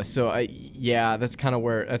 That's kind of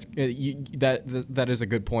where that is a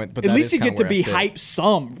good point. But at least you get to be hyped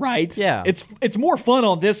some, right? Yeah, it's more fun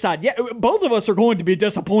on this side. Yeah, both of us are going to be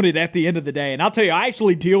disappointed at the end of the day, and I'll tell you, I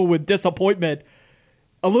actually deal with disappointment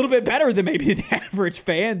a little bit better than maybe the average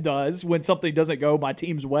fan does when something doesn't go my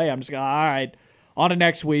team's way. I'm just going, all right, on to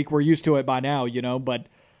next week. We're used to it by now, But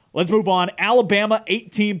let's move on. Alabama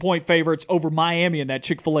 18-point favorites over Miami in that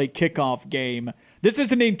Chick-fil-A kickoff game. This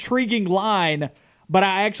is an intriguing line, but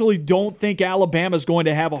I actually don't think Alabama's going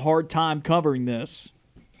to have a hard time covering this.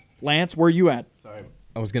 Lance, where are you at? Sorry.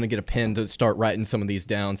 I was going to get a pen to start writing some of these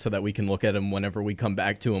down so that we can look at them whenever we come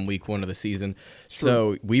back to them week 1 of the season.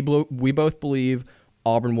 So we both believe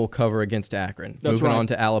Auburn will cover against Akron. That's Moving right. on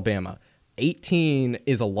to Alabama. 18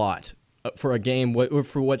 is a lot for a game,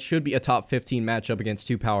 for what should be a top 15 matchup against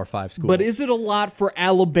 2 Power 5 schools. But is it a lot for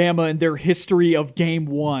Alabama and their history of game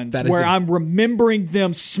ones, where I'm remembering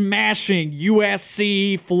them smashing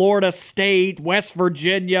USC, Florida State, West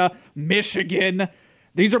Virginia, Michigan?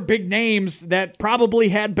 These are big names that probably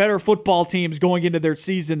had better football teams going into their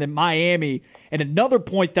season than Miami. And another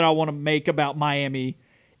point that I want to make about Miami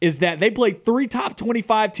is that they played 3 top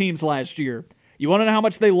 25 teams last year. You want to know how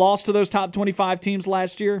much they lost to those top 25 teams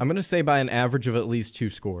last year? I'm going to say by an average of at least 2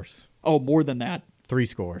 scores. Oh, more than that. 3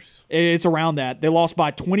 scores. It's around that. They lost by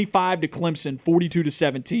 25 to Clemson,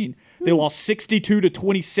 42-17. They lost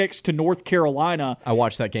 62-26 to North Carolina. I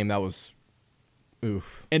watched that game. That was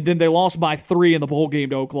oof. And then they lost by 3 in the bowl game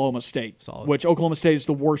to Oklahoma State, Solid. Which Oklahoma State is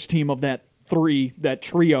the worst team of that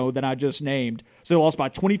trio that I just named. So they lost by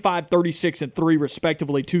 25, 36, and 3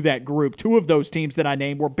 respectively to that group. 2 of those teams that I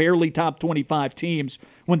named were barely top 25 teams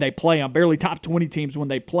when they play them, barely top 20 teams when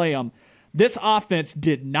they play them. This offense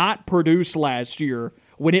did not produce last year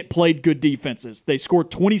when it played good defenses. They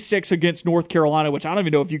scored 26 against North Carolina, which I don't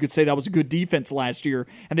even know if you could say that was a good defense last year,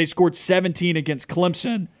 and they scored 17 against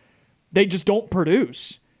Clemson. They just don't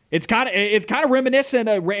produce. It's kind of reminiscent,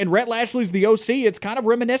 and Rhett Lashley's the OC, it's kind of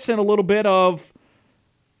reminiscent a little bit of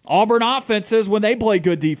Auburn offenses when they play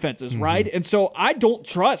good defenses, right? And so I don't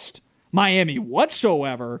trust Miami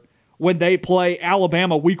whatsoever when they play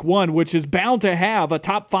Alabama week 1, which is bound to have a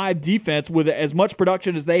top 5 defense with as much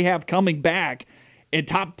production as they have coming back and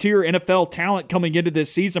top-tier NFL talent coming into this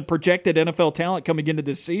season, projected NFL talent coming into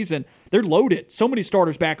this season. They're loaded. So many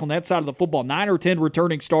starters back on that side of the football, 9 or 10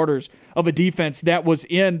 returning starters of a defense that was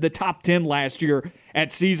in the top 10 last year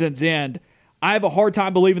at season's end. I have a hard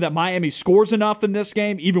time believing that Miami scores enough in this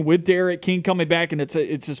game, even with Derek King coming back, and it's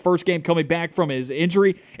his first game coming back from his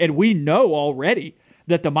injury. And we know already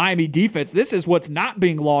that the Miami defense, this is what's not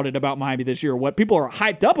being lauded about Miami this year. What people are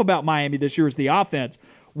hyped up about Miami this year is the offense.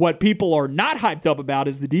 What people are not hyped up about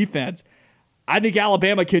is the defense. I think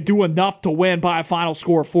Alabama can do enough to win by a final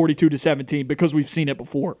score of 42-17 because we've seen it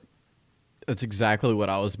before. That's exactly what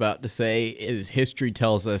I was about to say. Is history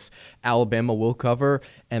tells us Alabama will cover,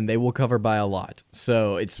 and they will cover by a lot.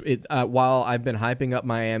 So while I've been hyping up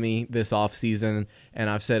Miami this offseason, and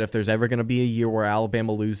I've said if there's ever going to be a year where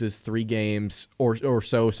Alabama loses 3 games or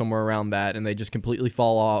so, somewhere around that, and they just completely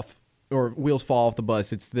fall off, or wheels fall off the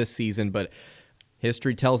bus, it's this season. But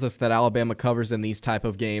history tells us that Alabama covers in these type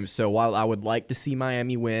of games. So while I would like to see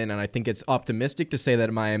Miami win, and I think it's optimistic to say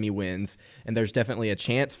that Miami wins, and there's definitely a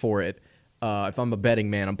chance for it, if I'm a betting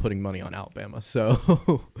man, I'm putting money on Alabama.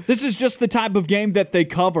 So this is just the type of game that they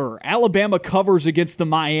cover. Alabama covers against the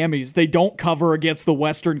Miamis. They don't cover against the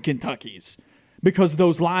Western Kentuckys. because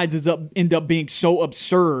those lines end up being so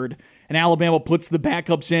absurd. And Alabama puts the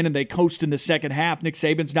backups in and they coast in the second half. Nick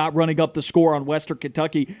Saban's not running up the score on Western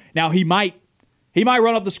Kentucky. Now he might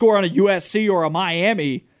run up the score on a USC or a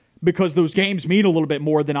Miami because those games mean a little bit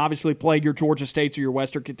more than obviously playing your Georgia States or your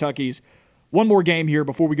Western Kentuckys. One more game here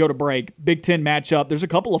before we go to break. Big Ten matchup. There's a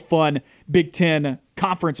couple of fun Big Ten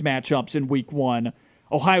conference matchups in week 1.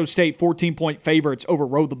 Ohio State 14-point favorites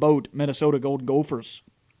overrode the boat. Minnesota Golden Gophers.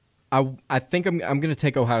 I think I'm going to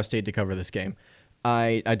take Ohio State to cover this game.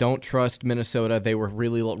 I don't trust Minnesota. They were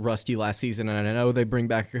really rusty last season, and I know they bring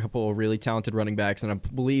back a couple of really talented running backs, and I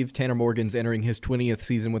believe Tanner Morgan's entering his 20th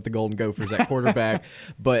season with the Golden Gophers at quarterback.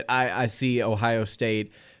 But I see Ohio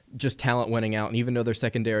State just talent winning out, and even though their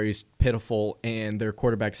secondary is pitiful and their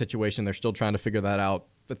quarterback situation, they're still trying to figure that out.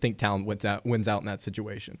 I think talent wins out in that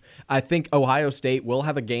situation. I think Ohio State will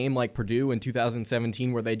have a game like Purdue in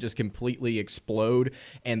 2017 where they just completely explode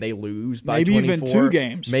and they lose by 24. Maybe even 2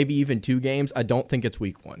 games. Maybe even 2 games. I don't think it's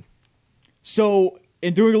week 1. So,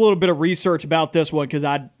 in doing a little bit of research about this one, because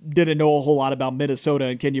I didn't know a whole lot about Minnesota,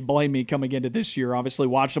 and can you blame me coming into this year? Obviously,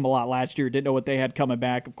 watched them a lot last year, didn't know what they had coming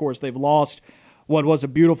back. Of course, they've lost what was a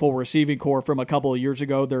beautiful receiving core from a couple of years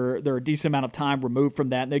ago. They're a decent amount of time removed from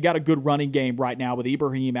that, and they've got a good running game right now with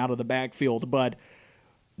Ibrahim out of the backfield. But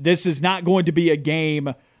this is not going to be a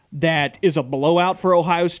game that is a blowout for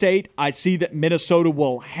Ohio State. I see that Minnesota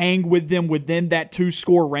will hang with them within that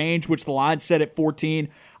 2-score range, which the line set at 14.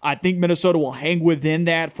 I think Minnesota will hang within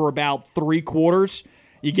that for about 3 quarters.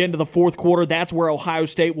 You get into the fourth quarter, that's where Ohio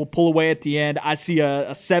State will pull away at the end. I see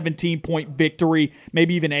a 17-point victory,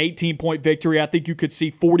 maybe even an 18-point victory. I think you could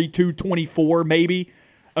see 42-24 maybe,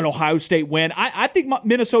 an Ohio State win. I think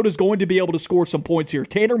Minnesota's going to be able to score some points here.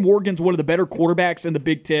 Tanner Morgan's one of the better quarterbacks in the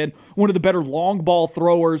Big Ten, one of the better long ball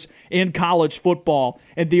throwers in college football.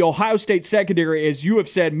 And the Ohio State secondary, as you have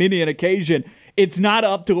said many an occasion, it's not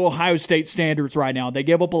up to Ohio State standards right now. They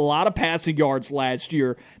gave up a lot of passing yards last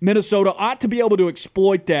year. Minnesota ought to be able to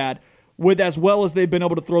exploit that with as well as they've been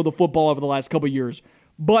able to throw the football over the last couple of years.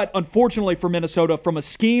 But unfortunately for Minnesota, from a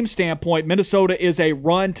scheme standpoint, Minnesota is a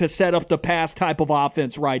run to set up the pass type of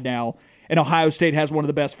offense right now. And Ohio State has one of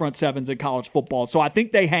the best front sevens in college football. So I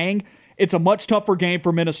think they hang. It's a much tougher game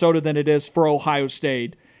for Minnesota than it is for Ohio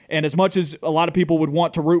State. And as much as a lot of people would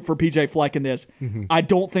want to root for P.J. Fleck in this, I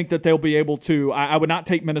don't think that they'll be able to. I would not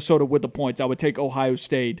take Minnesota with the points. I would take Ohio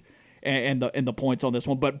State and the points on this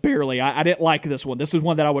one, but barely. I didn't like this one. This is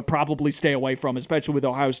one that I would probably stay away from, especially with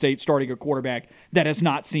Ohio State starting a quarterback that has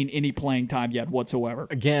not seen any playing time yet whatsoever.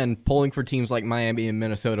 Again, pulling for teams like Miami and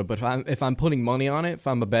Minnesota, but if I'm putting money on it, if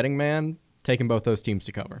I'm a betting man, taking both those teams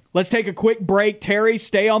to cover. Let's take a quick break. Terry,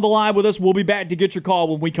 stay on the line with us. We'll be back to get your call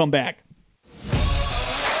when we come back.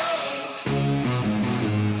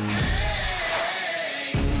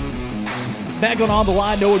 Back on the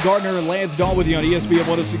line, Noah Gardner and Lance Dawe with you on ESPN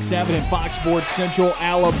 106.7 and Fox Sports Central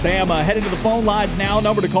Alabama. Heading to the phone lines now.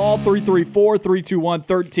 Number to call,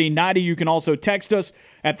 334-321-1390. You can also text us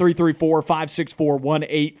at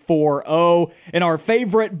 334-564-1840. And our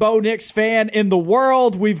favorite Bo Nix fan in the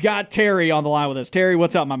world, we've got Terry on the line with us. Terry,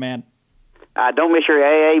 what's up, my man? Don't miss your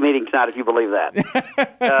AA meeting tonight if you believe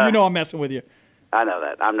that. You know I'm messing with you. I know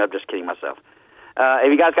that. I'm just kidding myself.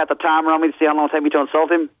 Have you guys got the timer on me to see how long it takes me to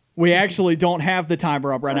insult him? We actually don't have the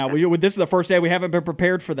timer up right now. This is the first day we haven't been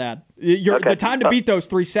prepared for that. The time to beat those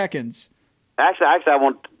 3 seconds. Actually, I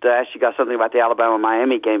want to ask you guys something about the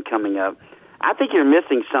Alabama-Miami game coming up. I think you're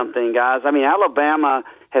missing something, guys. I mean, Alabama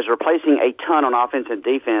has replacing a ton on offense and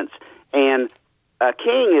defense, and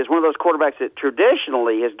King is one of those quarterbacks that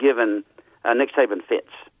traditionally has given Nick Saban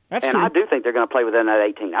fits. That's true. I do think they're going to play within that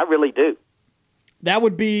 18. I really do. That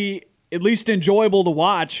would be at least enjoyable to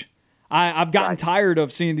watch. I've gotten tired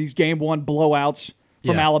of seeing these game 1 blowouts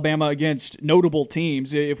from Alabama against notable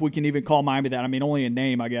teams, if we can even call Miami that. I mean, only in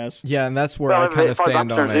name, I guess. Yeah, and that's where I kind of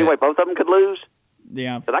stand on it. Anyway, both of them could lose.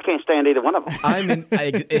 Yeah. But I can't stand either one of them.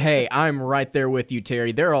 I'm right there with you,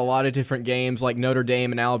 Terry. There are a lot of different games like Notre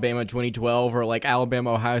Dame and Alabama 2012 or like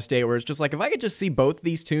Alabama-Ohio State where it's just like if I could just see both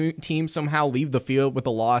these two teams somehow leave the field with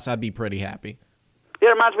a loss, I'd be pretty happy. Yeah,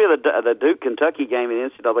 it reminds me of the Duke-Kentucky game in the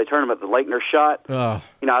NCAA tournament, the Laettner shot. You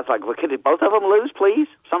know, it's like, well, could both of them lose, please,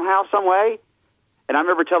 somehow, some way? And I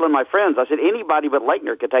remember telling my friends, I said, anybody but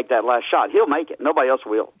Laettner could take that last shot. He'll make it. Nobody else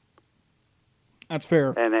will. That's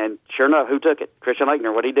fair. And sure enough, who took it? Christian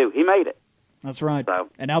Laettner. What did he do? He made it. That's right. So,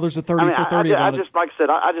 and now there's a 30 for 30 about it. Like I said,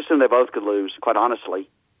 I just assume they both could lose, quite honestly.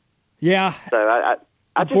 Yeah. So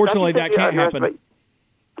unfortunately, that can't happen. I'm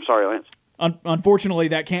sorry, Lance. Unfortunately,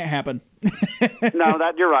 that can't happen.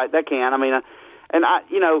 No, you're right. That can. I mean,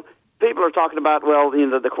 people are talking about, well,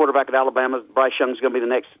 the quarterback at Alabama, Bryce Young's going to be the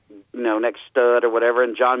next stud or whatever,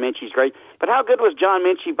 and John Minchie's great. But how good was John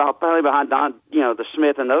Minchie probably behind the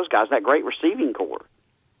Smith and those guys, that great receiving core?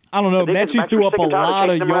 I don't know. Minchie threw up a lot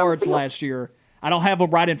of yards last year. I don't have them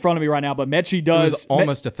right in front of me right now, but Minchie does. It was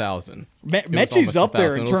almost 1,000. Minchie's up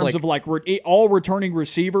there in terms of all returning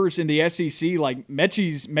receivers in the SEC. Like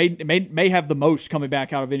Minchie's may have the most coming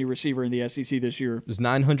back out of any receiver in the SEC this year. It was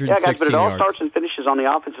 916 yards. Yeah, guys, but it all starts and finishes on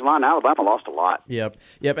the offensive line. Alabama lost a lot. Yep.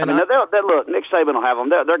 And look, Nick Saban will have them.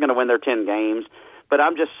 They're going to win their 10 games. But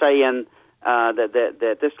I'm just saying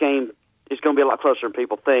that this game is going to be a lot closer than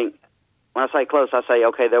people think. When I say close, I say,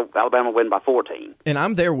 okay, Alabama win by 14. And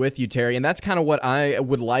I'm there with you, Terry, and that's kind of what I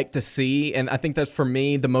would like to see, and I think that's, for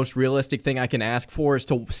me, the most realistic thing I can ask for is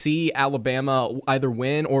to see Alabama either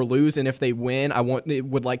win or lose, and if they win,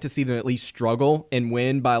 would like to see them at least struggle and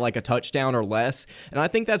win by like a touchdown or less, and I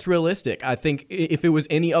think that's realistic. I think if it was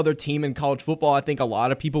any other team in college football, I think a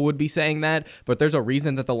lot of people would be saying that, but there's a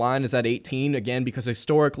reason that the line is at 18, again, because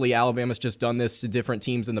historically, Alabama's just done this to different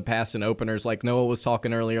teams in the past in openers, like Noah was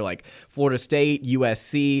talking earlier, like Florida State,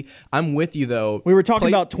 USC. I'm with you, though. We were talking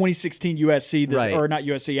about 2016 USC, or not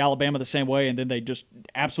USC, Alabama the same way, and then they just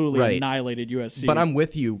absolutely annihilated USC. But I'm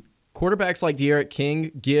with you. Quarterbacks like D'Eriq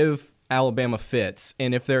King give Alabama fits,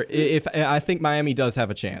 and if I think Miami does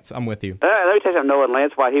have a chance. I'm with you. Let me tell you something, Noah and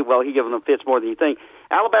Lance, why he gives them fits more than you think.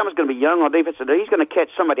 Alabama's going to be young on defense, and he's going to catch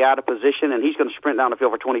somebody out of position, and he's going to sprint down the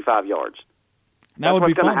field for 25 yards. That would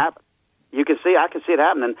be fun. Happen. I can see it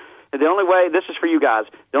happening. The only way, this is for you guys,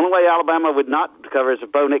 the only way Alabama would not cover is if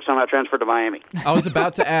Bo Nix somehow transferred to Miami. I was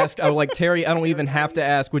about to ask, Terry, I don't even have to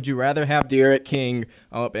ask, would you rather have D'Eriq King,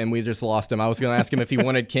 and we just lost him. I was going to ask him if he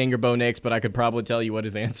wanted King or Bo Nix, but I could probably tell you what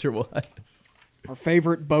his answer was. Our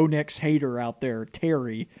favorite Bo Nix hater out there,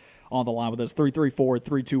 Terry, on the line with us,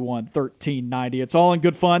 334-321-1390. It's all in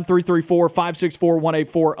good fun.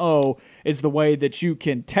 334-564-1840 is the way that you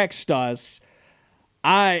can text us.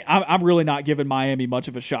 I'm really not giving Miami much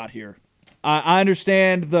of a shot here. I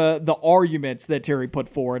understand the arguments that Terry put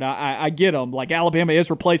forward. I get them. Like, Alabama is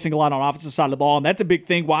replacing a lot on the offensive side of the ball, and that's a big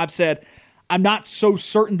thing why I've said I'm not so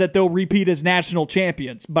certain that they'll repeat as national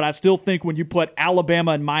champions, but I still think when you put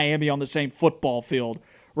Alabama and Miami on the same football field,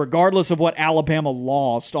 regardless of what Alabama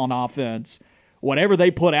lost on offense, whatever they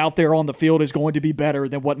put out there on the field is going to be better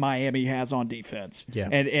than what Miami has on defense. Yeah.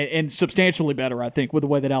 And substantially better, I think, with the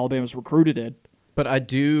way that Alabama's recruited it. But I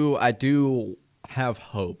do have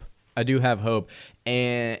hope. I do have hope.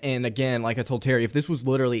 And again, like I told Terry, if this was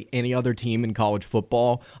literally any other team in college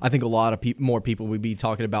football, I think a lot of more people would be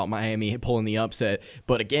talking about Miami pulling the upset.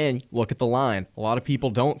 But again, look at the line. A lot of people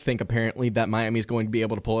don't think, apparently, that Miami is going to be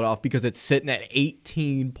able to pull it off because it's sitting at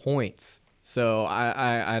 18 points. So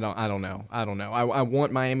I don't know. I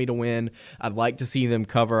want Miami to win. I'd like to see them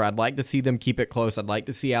cover. I'd like to see them keep it close. I'd like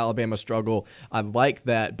to see Alabama struggle. I'd like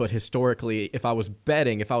that. But historically, if I was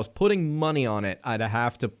putting money on it, I'd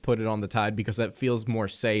have to put it on the Tide because that feels more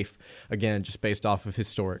safe, again, just based off of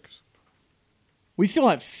historics. We still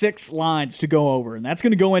have 6 lines to go over, and that's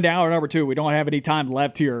going to go into hour number 2. We don't have any time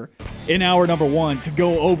left here in hour number 1 to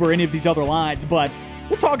go over any of these other lines, but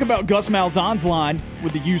we'll talk about Gus Malzahn's line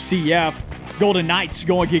with the UCF Golden Knights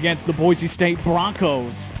going against the Boise State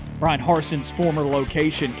Broncos. Brian Harson's former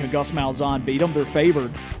location. Can Gus Malzahn beat them? They're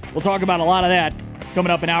favored. We'll talk about a lot of that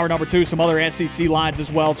coming up in hour number 2. Some other SEC lines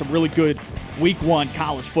as well. Some really good Week 1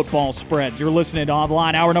 college football spreads. You're listening to On the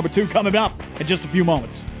Line. Hour number 2 coming up in just a few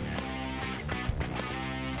moments.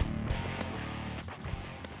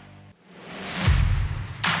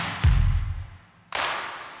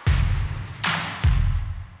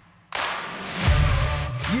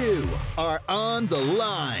 You are On the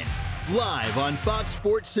Line, live on Fox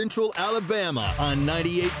Sports Central Alabama on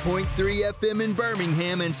 98.3 FM in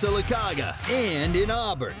Birmingham and Sylacauga, and in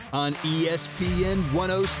Auburn on ESPN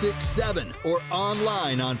 106.7 or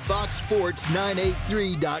online on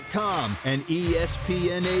foxsports983.com and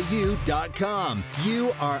ESPNAU.com.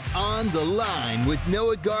 You are On the Line with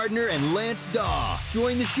Noah Gardner and Lance Dawe.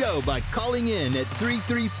 Join the show by calling in at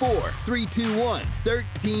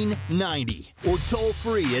 334-321-1390 or toll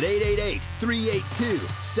free at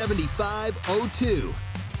 888-382-7502.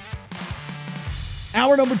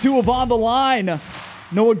 Hour number 2 of On the Line.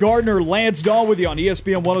 Noah Gardner, Lance Dawe with you on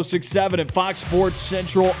ESPN 106.7 and Fox Sports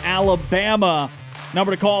Central Alabama.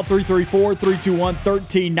 Number to call,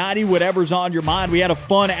 334-321-1390, whatever's on your mind. We had a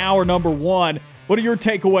fun hour number 1. What are your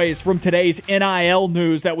takeaways from today's NIL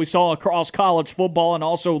news that we saw across college football and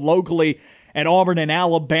also locally at Auburn and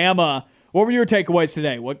Alabama? What were your takeaways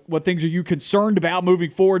today? What things are you concerned about moving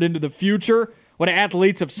forward into the future? What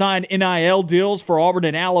athletes have signed NIL deals for Auburn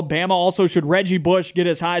and Alabama? Also, should Reggie Bush get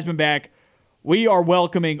his Heisman back? We are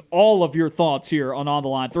welcoming all of your thoughts here on the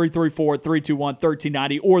Line,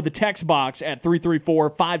 334-321-1390, or the text box at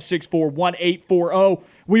 334-564-1840.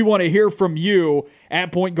 We want to hear from you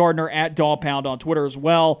at Point Gardner, at Dawe Pound on Twitter as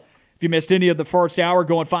well. If you missed any of the first hour,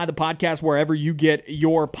 go and find the podcast wherever you get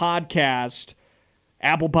your podcast.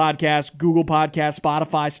 Apple Podcasts, Google Podcasts,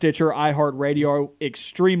 Spotify, Stitcher, iHeartRadio.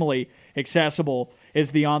 Extremely accessible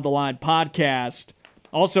is the On the Line podcast.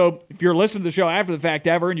 Also, if you're listening to the show after the fact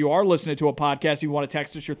ever and you are listening to a podcast, you want to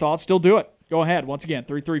text us your thoughts, still do it. Go ahead. Once again,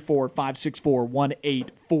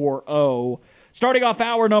 334-564-1840. Starting off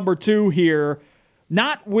hour number 2 here,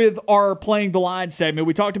 not with our Playing the Line segment.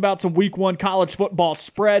 We talked about some Week 1 college football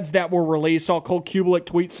spreads that were released. Saw Cole Kubelik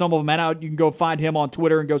tweet some of them out. You can go find him on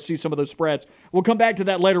Twitter and go see some of those spreads. We'll come back to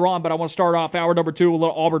that later on, but I want to start off hour number 2 with a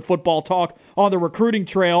little Auburn football talk on the recruiting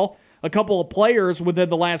trail. A couple of players within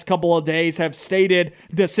the last couple of days have stated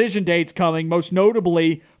decision dates coming, most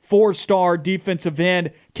notably 4-star defensive end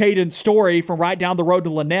Caden Story from right down the road to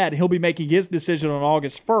Lynette. He'll be making his decision on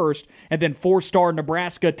August 1st. And then 4-star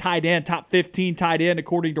Nebraska tight end, top 15 tight end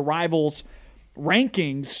according to Rivals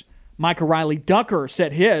rankings, Micah Riley Ducker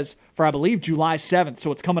set his for, I believe, July 7th,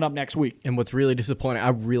 so it's coming up next week. And what's really disappointing, I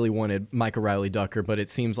really wanted Micah Riley Ducker, but it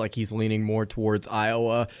seems like he's leaning more towards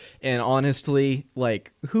Iowa. And honestly,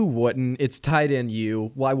 like, who wouldn't? It's tight end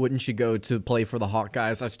U. Why wouldn't you go to play for the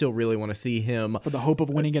Hawkeyes? I still really want to see him. For the hope of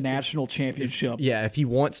winning a national championship. If he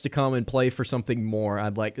wants to come and play for something more,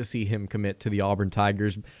 I'd like to see him commit to the Auburn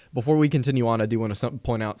Tigers. Before we continue on, I do want to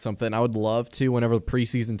point out something. I would love to, whenever the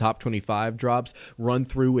preseason top 25 drops, run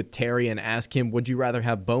through with Terry and ask him, would you rather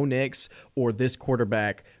have Bo Nix or this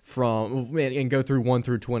quarterback and go through 1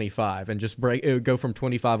 through 25 and just go from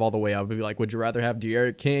 25 all the way up? I'd be like, would you rather have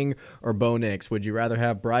De'Aaron King or Bo Nix? Would you rather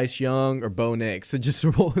have Bryce Young or Bo Nix? And just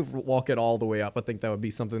walk it all the way up. I think that would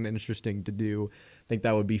be something interesting to do. I think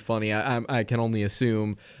that would be funny. I can only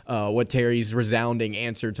assume what Terry's resounding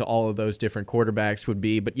answer to all of those different quarterbacks would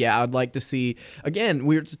be. But yeah, I'd like to see, again,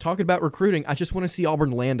 we were talking about recruiting. I just want to see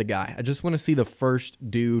Auburn land a guy. I just want to see the first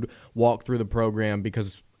dude walk through the program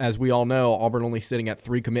because, as we all know, Auburn only sitting at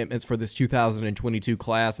 3 commitments for this 2022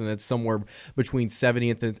 class, and it's somewhere between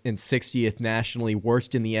 70th and 60th nationally,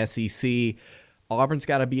 worst in the SEC. Auburn's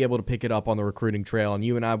got to be able to pick it up on the recruiting trail, and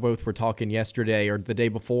you and I both were talking yesterday or the day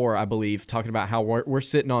before, I believe, talking about how we're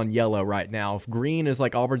sitting on yellow right now. If green is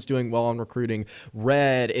like Auburn's doing well on recruiting,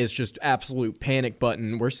 red is just absolute panic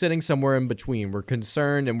button. We're sitting somewhere in between. We're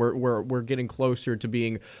concerned, and we're getting closer to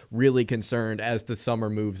being really concerned as the summer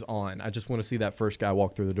moves on. I just want to see that first guy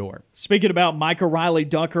walk through the door. Speaking about Micah Riley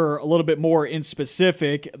Ducker a little bit more in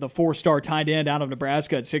specific, the 4-star tight end out of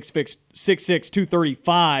Nebraska at 6'6",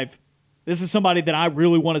 235. This is somebody that I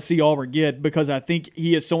really want to see Auburn get because I think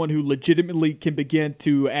he is someone who legitimately can begin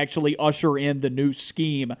to actually usher in the new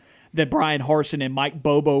scheme that Brian Harsin and Mike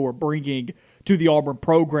Bobo are bringing to the Auburn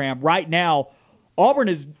program. Right now, Auburn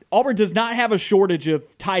does not have a shortage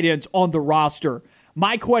of tight ends on the roster.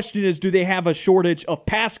 My question is, do they have a shortage of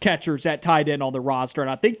pass catchers at tight end on the roster?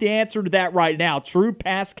 And I think the answer to that right now, true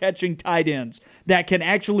pass-catching tight ends that can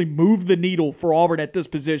actually move the needle for Auburn at this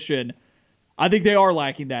position, I think they are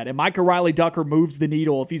lacking that. And Micah Riley Ducker moves the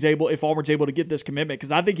needle if Auburn's able to get this commitment,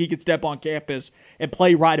 because I think he could step on campus and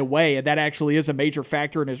play right away, and that actually is a major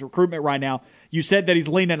factor in his recruitment right now. You said that he's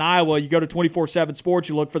leaning Iowa. You go to 24/7 Sports,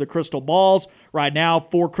 you look for the crystal balls. Right now,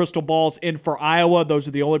 4 crystal balls in for Iowa. Those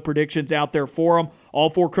are the only predictions out there for him.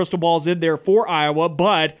 All 4 crystal balls in there for Iowa,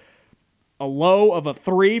 but a low of a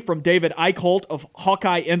 3 from David Eichholt of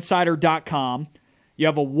HawkeyeInsider.com. You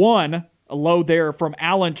have a 1, a low there from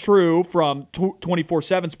Alan True from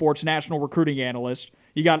 24/7 Sports, national recruiting analyst.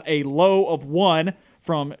 You got a low of 1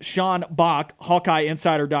 from Sean Bach,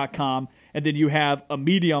 HawkeyeInsider.com. And then you have a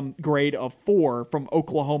medium grade of 4 from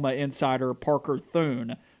Oklahoma insider Parker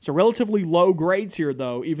Thune. So relatively low grades here,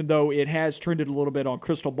 though, even though it has trended a little bit on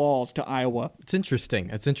crystal balls to Iowa. It's interesting.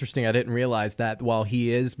 I didn't realize that while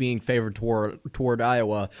he is being favored toward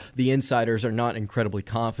Iowa, the insiders are not incredibly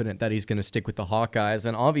confident that he's going to stick with the Hawkeyes.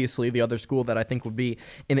 And obviously, the other school that I think would be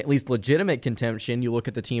in at least legitimate contention, you look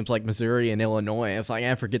at the teams like Missouri and Illinois. It's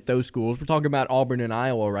like, forget those schools. We're talking about Auburn and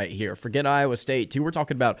Iowa right here. Forget Iowa State, too. We're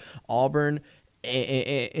talking about Auburn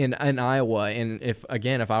in Iowa, and if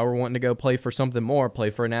I were wanting to go play for something more,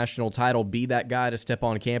 play for a national title, be that guy to step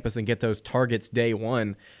on campus and get those targets day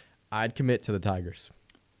one, I'd commit to the Tigers.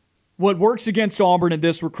 What works against Auburn in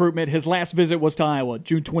this recruitment, his last visit was to Iowa,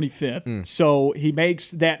 June 25th. So he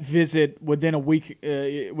makes that visit within a week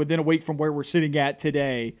from where we're sitting at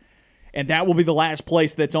today, and that will be the last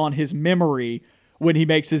place that's on his memory when he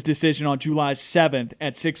makes his decision on July 7th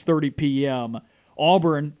at 6:30 p.m.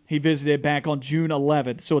 Auburn, he visited back on June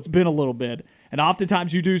 11th, so it's been a little bit. And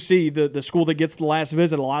oftentimes you do see the school that gets the last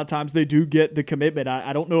visit, a lot of times they do get the commitment.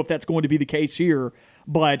 I don't know if that's going to be the case here,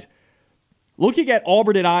 but looking at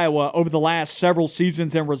Auburn and Iowa over the last several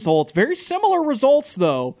seasons and results, very similar results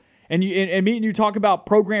though. And me and you talk about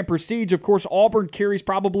program prestige. Of course, Auburn carries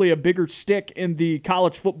probably a bigger stick in the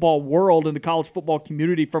college football world, in the college football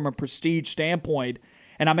community from a prestige standpoint.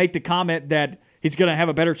 And I make the comment that he's going to have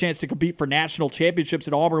a better chance to compete for national championships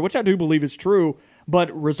at Auburn, which I do believe is true. But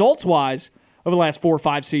results-wise, over the last 4 or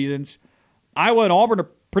 5 seasons, Iowa and Auburn are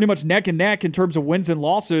pretty much neck and neck in terms of wins and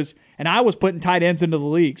losses, and Iowa's putting tight ends into the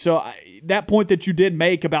league. So that point that you did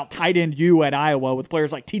make about tight end U at Iowa with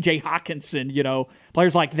players like T.J. Hawkinson,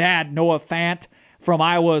 players like that, Noah Fant from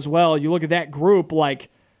Iowa as well, you look at that group, like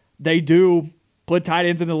they do put tight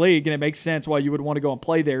ends in the league, and it makes sense why you would want to go and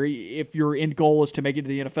play there if your end goal is to make it to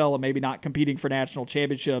the NFL and maybe not competing for national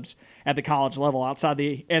championships at the college level. Outside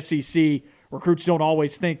the SEC, recruits don't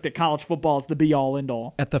always think that college football is the be-all,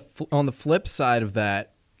 end-all. On the flip side of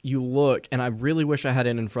that, you look, and I really wish I had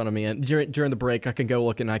it in front of me, and during the break I can go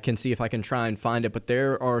look and I can see if I can try and find it, but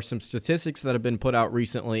there are some statistics that have been put out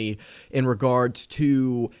recently in regards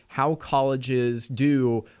to how colleges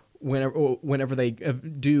do whenever they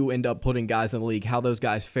do end up putting guys in the league, how those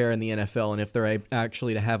guys fare in the NFL, and if they're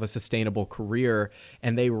actually to have a sustainable career.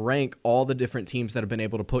 And they rank all the different teams that have been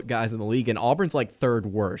able to put guys in the league, and Auburn's like third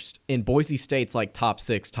worst. In Boise State's like top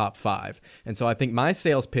 6, top 5. And so I think my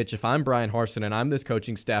sales pitch, if I'm Brian Harsin and I'm this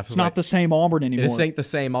coaching staff, it's not the same Auburn anymore. This ain't the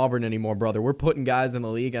same Auburn anymore, brother. We're putting guys in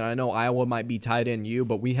the league, and I know Iowa might be tight end you,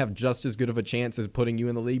 but we have just as good of a chance as putting you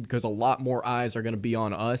in the league because a lot more eyes are going to be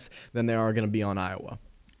on us than there are going to be on Iowa.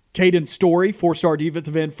 Caden Story, 4-star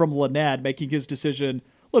defensive end from Lynette, making his decision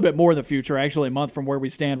a little bit more in the future, actually a month from where we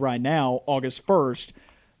stand right now, August 1st.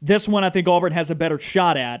 This one I think Auburn has a better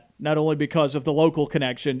shot at, not only because of the local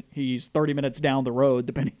connection. He's 30 minutes down the road,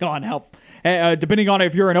 depending on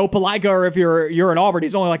if you're in Opelika or if you're in Auburn.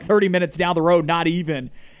 He's only like 30 minutes down the road, not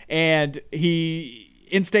even. And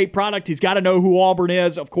in-state product, he's got to know who Auburn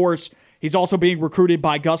is. Of course, he's also being recruited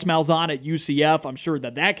by Gus Malzahn at UCF. I'm sure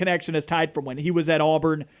that connection is tied from when he was at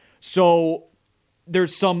Auburn. So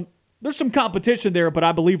there's some competition there, but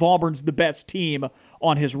I believe Auburn's the best team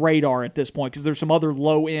on his radar at this point because there's some other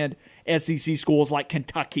low-end SEC schools like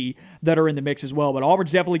Kentucky that are in the mix as well. But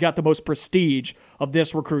Auburn's definitely got the most prestige of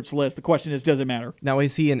this recruits list. The question is, does it matter? Now,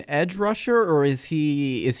 is he an edge rusher or is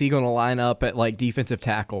he going to line up at like defensive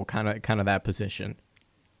tackle, kind of that position?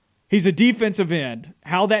 He's a defensive end.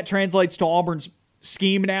 How that translates to Auburn's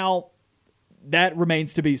scheme now, that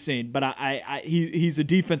remains to be seen. But he's a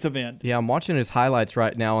defensive end. Yeah, I'm watching his highlights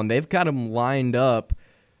right now, and they've got him lined up.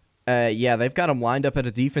 They've got him lined up at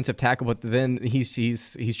a defensive tackle, but then he's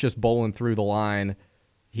just bowling through the line.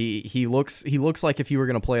 He looks like if he were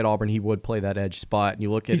going to play at Auburn, he would play that edge spot. And you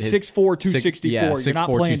look at he's 6'4", 264. You're not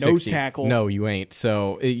playing nose tackle. No, you ain't.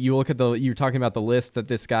 So you look at you're talking about the list that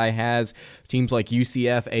this guy has. Teams like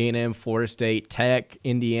UCF, A&M, Florida State, Tech,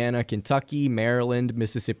 Indiana, Kentucky, Maryland,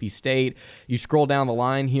 Mississippi State. You scroll down the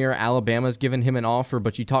line here, Alabama's given him an offer,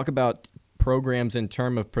 but you talk about programs in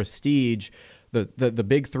terms of prestige. The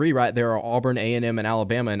big three right there are Auburn, A&M, and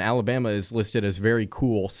Alabama is listed as very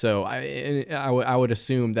cool. So I would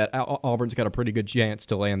assume that Auburn's got a pretty good chance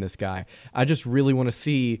to land this guy. I just really want to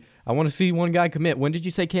see one guy commit. When did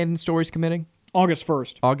you say Caden Story's committing? August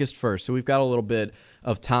 1st. August 1st. So we've got a little bit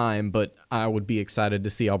of time, but I would be excited to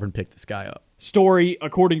see Auburn pick this guy up. Story,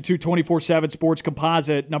 according to 24/7 Sports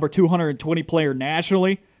Composite, number 220 player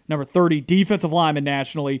nationally. Number 30 defensive lineman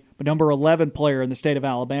nationally, but number 11 player in the state of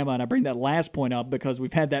Alabama. And I bring that last point up because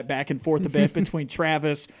we've had that back and forth a bit between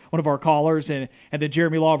Travis, one of our callers, and then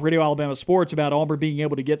Jeremy Law of Radio Alabama Sports about Auburn being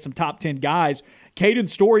able to get some top 10 guys. Caden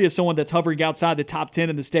Story is someone that's hovering outside the top 10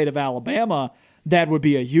 in the state of Alabama. That would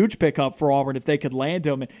be a huge pickup for Auburn if they could land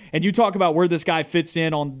him. And you talk about where this guy fits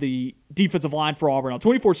in on the defensive line for Auburn. On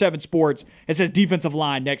 24/7 Sports, it says defensive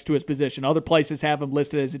line next to his position. Other places have him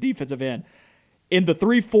listed as a defensive end. In the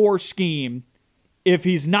 3-4 scheme, if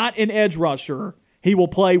he's not an edge rusher, he will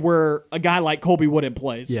play where a guy like Colby Wooden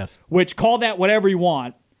plays. Yes. Which, call that whatever you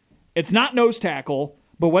want. It's not nose tackle,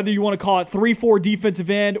 but whether you want to call it 3-4 defensive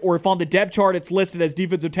end or if on the depth chart it's listed as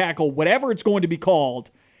defensive tackle, whatever it's going to be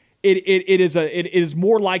called, it is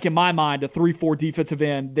more like, in my mind, a 3-4 defensive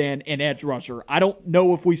end than an edge rusher. I don't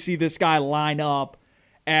know if we see this guy line up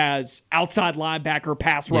as outside linebacker,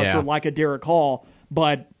 pass rusher like a Derek Hall,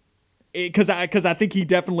 but because I think he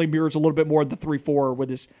definitely mirrors a little bit more of the 3-4 with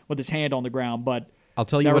his hand on the ground. But I'll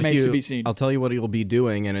tell you that what remains to be seen. I'll tell you what he'll be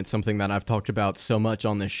doing, and it's something that I've talked about so much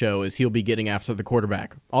on this show, is he'll be getting after the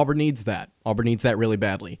quarterback. Auburn needs that. Auburn needs that really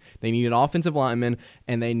badly. They need an offensive lineman,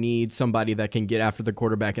 and they need somebody that can get after the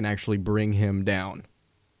quarterback and actually bring him down.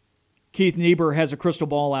 Keith Niebuhr has a crystal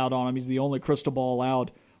ball out on him. He's the only crystal ball out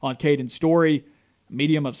on Caden Story.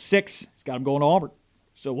 Medium of 6. He's got him going to Auburn.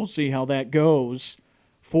 So we'll see how that goes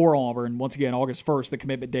for Auburn. Once again, August 1st, the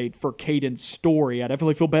commitment date for Caden Story. I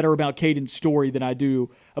definitely feel better about Caden Story than I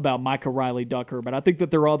do about Micah Riley Ducker, but I think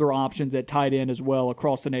that there are other options at tight end as well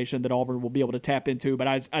across the nation that Auburn will be able to tap into. But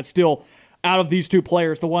I still, out of these two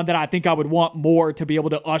players, the one that I think I would want more to be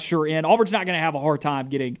able to usher in, Auburn's not going to have a hard time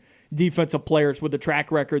getting defensive players with the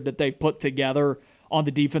track record that they've put together on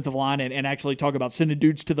the defensive line and actually talk about sending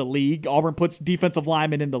dudes to the league. Auburn puts defensive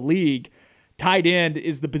linemen in the league. Tight end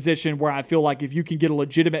is the position where I feel like if you can get a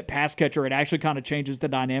legitimate pass catcher, it actually kind of changes the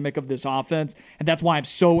dynamic of this offense. And that's why I'm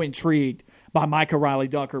so intrigued by Micah Riley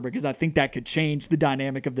Ducker, because I think that could change the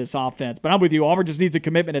dynamic of this offense. But I'm with you. Auburn just needs a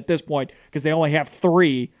commitment at this point because they only have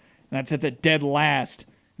 3, and that sets it dead last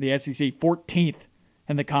in the SEC, 14th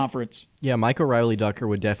in the conference. Yeah, Michael Riley Ducker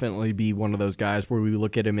would definitely be one of those guys where we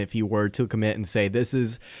look at him if he were to commit and say this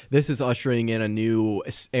is ushering in a new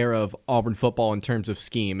era of Auburn football in terms of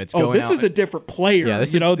scheme. It's going this is a different player. Yeah,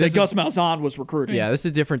 that Gus Malzahn was recruiting. Yeah, this is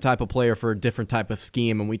a different type of player for a different type of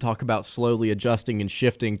scheme, and we talk about slowly adjusting and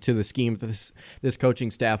shifting to the scheme that this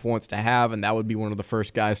coaching staff wants to have, and that would be one of the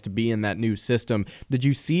first guys to be in that new system. Did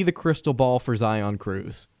you see the crystal ball for Zion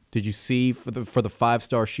Cruz? Did you see for the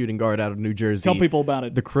 5-star shooting guard out of New Jersey? Tell people about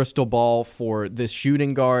it. The crystal ball for this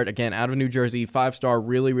shooting guard, again, out of New Jersey, 5-star,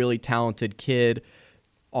 really, really talented kid.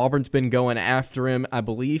 Auburn's been going after him. I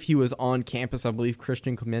believe he was on campus. I believe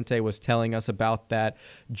Christian Clemente was telling us about that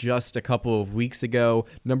just a couple of weeks ago.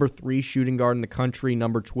 Number 3 shooting guard in the country,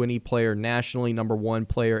 number 20 player nationally, number 1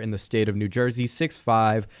 player in the state of New Jersey,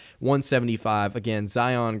 6'5", 175. Again,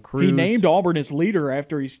 Zion Cruz. He named Auburn his leader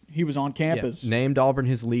after he was on campus. Yeah, named Auburn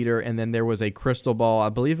his leader, and then there was a crystal ball. I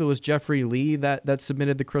believe it was Jeffrey Lee that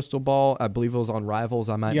submitted the crystal ball. I believe it was on Rivals.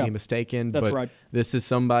 I might be mistaken. That's but right. This is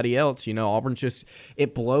somebody else. Auburn just –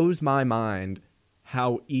 it blows my mind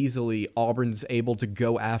how easily Auburn's able to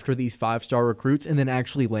go after these 5-star recruits and then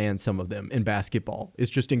actually land some of them in basketball.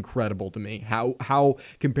 It's just incredible to me how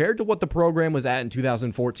compared to what the program was at in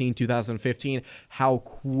 2014, 2015, how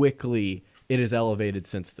quickly it has elevated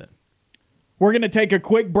since then. We're going to take a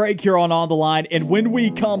quick break here on the Line, and when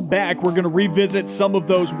we come back, we're going to revisit some of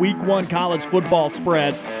those Week 1 college football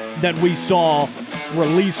spreads that we saw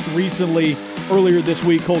released recently. Earlier this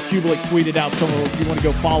week, Cole Kublik tweeted out some of them if you want to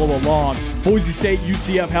go follow along. Boise State,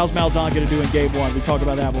 UCF, how's Malzahn going to do in Game 1? We talk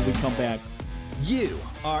about that when we come back. You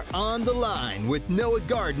are on the line with Noah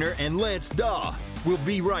Gardner and Lance Dawe. We'll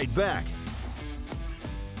be right back.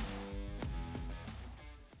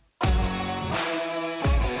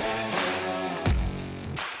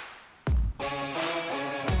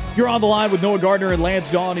 You're on the line with Noah Gardner and Lance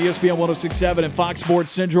Dawe on ESPN 106.7 and Fox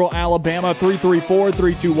Sports Central Alabama.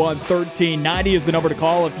 334-321-1390 is the number to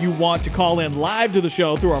call if you want to call in live to the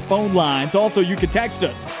show through our phone lines. Also, you can text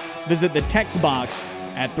us. Visit the text box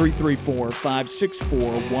at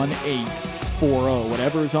 334-564-1840.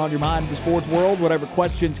 Whatever is on your mind in the sports world, whatever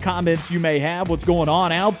questions, comments you may have, what's going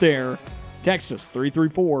on out there, text us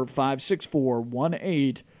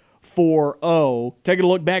 334-564-1840. Taking a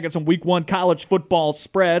look back at some Week 1 college football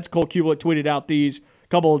spreads. Cole Kublik tweeted out these a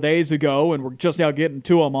couple of days ago, and we're just now getting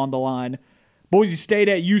to them on the line. Boise State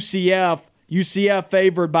at UCF. UCF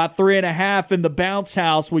favored by 3.5 in the bounce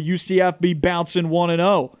house. Will UCF be bouncing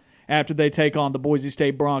 1-0 after they take on the Boise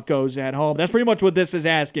State Broncos at home? That's pretty much what this is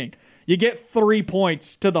asking. You get 3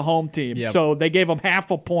 points to the home team. Yep. So they gave them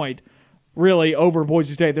half a point, really, over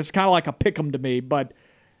Boise State. This is kind of like a pick-em to me, but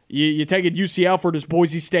you take it UCF, or does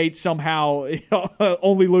Boise State somehow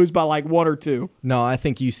only lose by like 1 or 2? No, I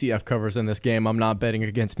think UCF covers in this game. I'm not betting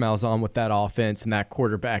against Malzahn with that offense and that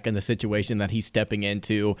quarterback and the situation that he's stepping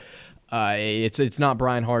into. It's not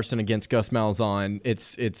Brian Harsin against Gus Malzahn.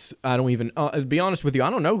 It's I don't even to be honest with you, I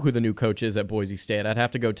don't know who the new coach is at Boise State. I'd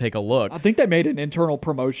have to go take a look. I think they made an internal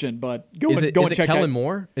promotion, but go and check Kellen out.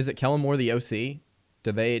 Moore? Is it Kellen Moore, the OC?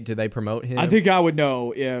 Do they promote him? I think I would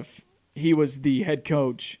know if he was the head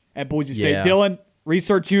coach at Boise State. Yeah. Dylan,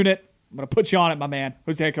 research unit, I'm going to put you on it, my man.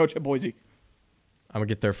 Who's the head coach at Boise? I'm going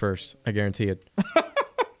to get there first. I guarantee it.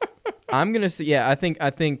 I'm going to see. Yeah, I think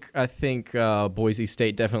Boise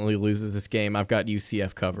State definitely loses this game. I've got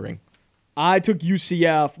UCF covering. I took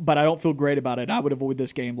UCF, but I don't feel great about it. I would avoid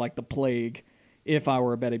this game like the plague if I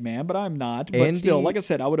were a betting man, but I'm not. But still, like I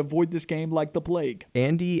said, I would avoid this game like the plague.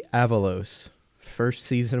 Andy Avalos, first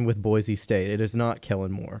season with Boise State. It is not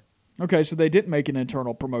Kellen Moore. Okay, so they didn't make an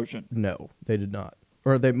internal promotion. No, they did not.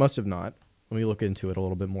 Or they must have not. Let me look into it a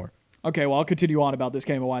little bit more. Okay, well, I'll continue on about this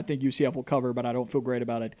game and why I think UCF will cover, but I don't feel great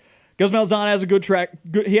about it. Gus Malzahn has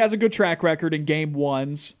a good track record in game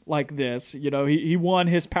ones like this. You know, he won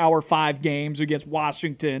his Power 5 games against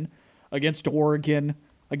Washington, against Oregon,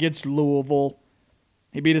 against Louisville.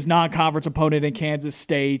 He beat his non-conference opponent in Kansas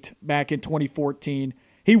State back in 2014.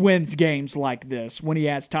 He wins games like this when he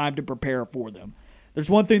has time to prepare for them. There's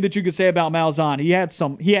one thing that you could say about Malzahn. He had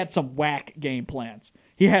some whack game plans.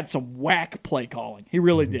 He had some whack play calling. He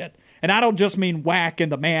really did. And I don't just mean whack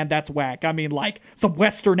and the man that's whack. I mean like some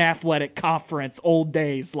Western Athletic Conference old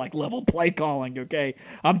days like level play calling, okay?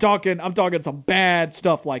 I'm talking some bad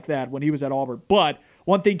stuff like that when he was at Auburn. But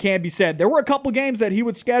one thing can be said. There were a couple games that he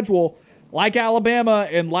would schedule like Alabama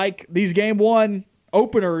and like these game one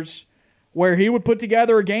openers where he would put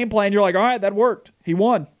together a game plan. You're like, all right, that worked. He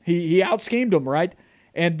won. He out-schemed him, right?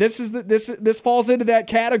 And this falls into that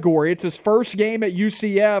category. It's his first game at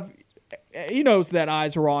UCF. He knows that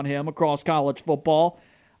eyes are on him across college football.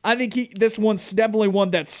 I think this one's definitely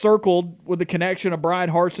one that's circled with the connection of Brian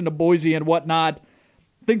Harsin to Boise and whatnot.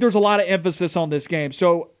 I think there's a lot of emphasis on this game.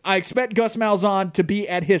 So I expect Gus Malzahn to be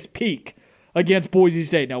at his peak against Boise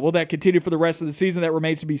State. Now, will that continue for the rest of the season? That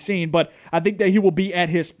remains to be seen. But I think that he will be at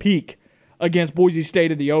his peak against Boise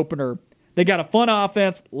State in the opener. They got a fun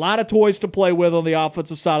offense, a lot of toys to play with on the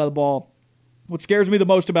offensive side of the ball. What scares me the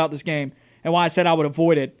most about this game and why I said I would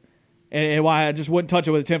avoid it and why I just wouldn't touch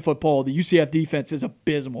it with a 10-foot pole, the UCF defense is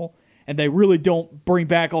abysmal, and they really don't bring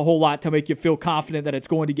back a whole lot to make you feel confident that it's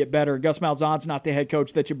going to get better. Gus Malzahn's not the head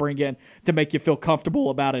coach that you bring in to make you feel comfortable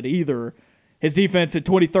about it either. His defense in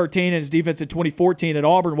 2013 and his defense in 2014 at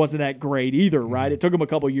Auburn wasn't that great either, right? It took him a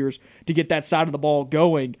couple years to get that side of the ball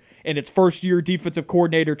going. And its first-year defensive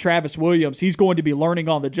coordinator, Travis Williams, he's going to be learning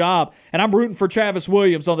on the job. And I'm rooting for Travis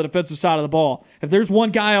Williams on the defensive side of the ball. If there's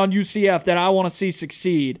one guy on UCF that I want to see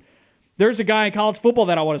succeed, there's a guy in college football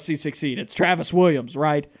that I want to see succeed. It's Travis Williams,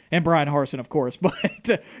 right? And Brian Harsin, of course.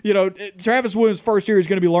 But, Travis Williams' first year is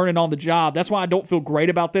going to be learning on the job. That's why I don't feel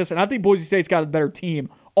great about this. And I think Boise State's got a better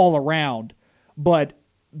team all around. But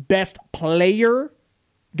best player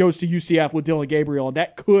goes to UCF with Dylan Gabriel, and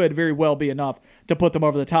that could very well be enough to put them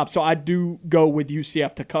over the top. So I do go with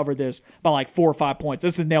UCF to cover this by like 4 or 5 points.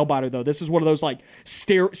 This is nail-biter, though. This is one of those like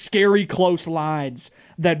scary close lines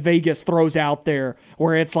that Vegas throws out there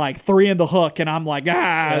where it's like 3 in the hook, and I'm like,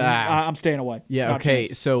 I'm staying away. Yeah, okay.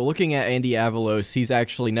 So looking at Andy Avalos, he's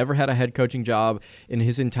actually never had a head coaching job in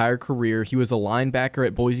his entire career. He was a linebacker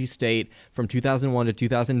at Boise State from 2001 to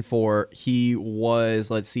 2004. He was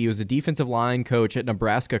a defensive line coach at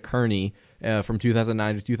Nebraska Kearney from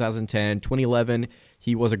 2009 to 2010. 2011,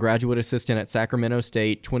 he was a graduate assistant at Sacramento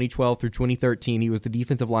State. 2012 through 2013, he was the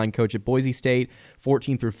defensive line coach at Boise State.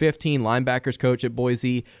 14 through 15, linebackers coach at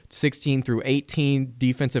Boise. 16 through 18,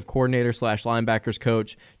 defensive coordinator / linebackers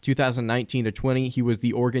coach. 2019 to 20, he was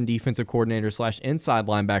the Oregon defensive coordinator / inside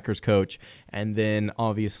linebackers coach. And then,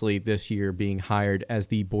 obviously, this year being hired as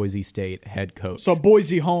the Boise State head coach. So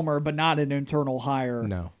Boise homer, but not an internal hire.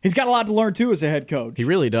 No. He's got a lot to learn, too, as a head coach. He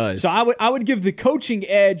really does. So I would give the coaching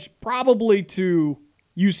edge probably to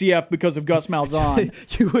UCF because of Gus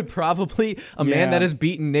Malzahn. You would probably, man that has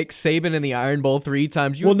beaten Nick Saban in the Iron Bowl 3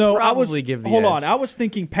 times, give the hold edge. on. I was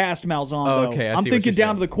thinking past Malzahn, though. Okay, I'm thinking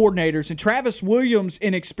down to the coordinators. And Travis Williams'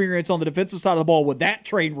 inexperience on the defensive side of the ball with that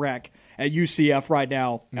train wreck at UCF right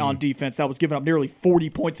now on defense that was giving up nearly 40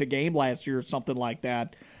 points a game last year or something like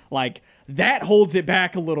that. Like, that holds it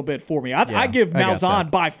back a little bit for me. I give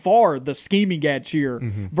Malzahn by far the scheming edge here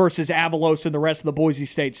versus Avalos and the rest of the Boise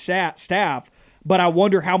State staff. But I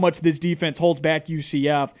wonder how much this defense holds back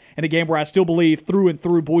UCF in a game where I still believe through and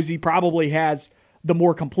through Boise probably has the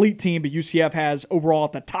more complete team, but UCF has overall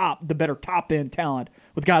at the top the better top-end talent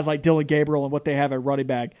with guys like Dylan Gabriel and what they have at running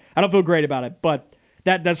back. I don't feel great about it, but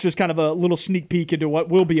that's just kind of a little sneak peek into what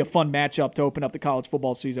will be a fun matchup to open up the college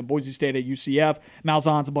football season. Boise State at UCF.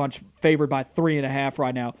 Malzahn's a bunch favored by 3.5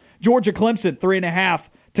 right now. Georgia-Clemson, 3.5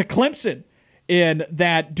 to Clemson in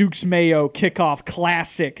that Dukes Mayo kickoff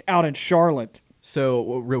classic out in Charlotte.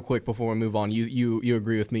 So, real quick before we move on, you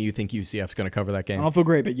agree with me? You think UCF's going to cover that game? I don't feel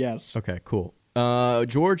great, but yes. Okay, cool.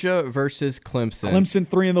 Georgia versus Clemson. Clemson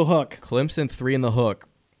 3 in the hook. Clemson 3 in the hook.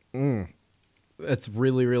 That's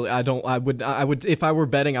really. I would. If I were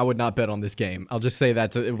betting, I would not bet on this game. I'll just say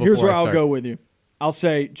that. Here's where I'll go with you. I'll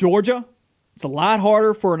say Georgia. It's a lot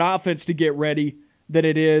harder for an offense to get ready than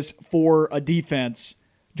it is for a defense.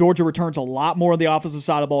 Georgia returns a lot more on the offensive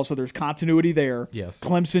side of the ball, so there's continuity there. Yes.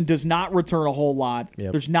 Clemson does not return a whole lot.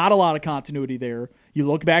 Yep. There's not a lot of continuity there. You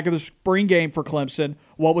look back at the spring game for Clemson,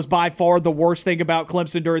 what was by far the worst thing about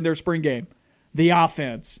Clemson during their spring game? The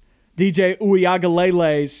offense. DJ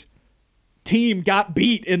Uiagalelei's team got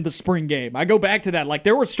beat in the spring game. I go back to that. Like,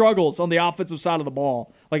 there were struggles on the offensive side of the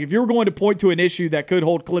ball. Like, if you were going to point to an issue that could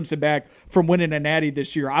hold Clemson back from winning a natty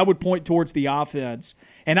this year, I would point towards the offense.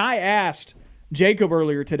 And I asked Jacob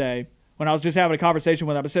earlier today, when I was just having a conversation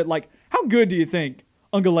with him, I said, like, how good do you think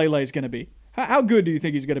Uiagalelei is going to be? How good do you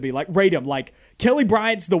think he's going to be? Like, rate him. Like, Kelly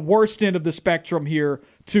Bryant's the worst end of the spectrum here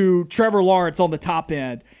to Trevor Lawrence on the top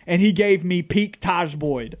end, and he gave me peak Taj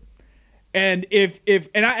Boyd. And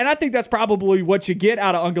I think that's probably what you get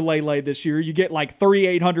out of Uiagalelei this year. You get like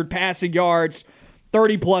 3,800 passing yards,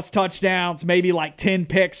 30-plus touchdowns, maybe like 10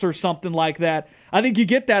 picks or something like that. I think you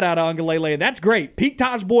get that out of Uiagalelei, and that's great. Peak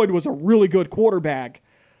Taj Boyd was a really good quarterback,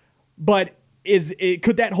 but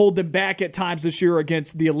could that hold them back at times this year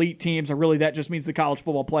against the elite teams? Or really that just means the college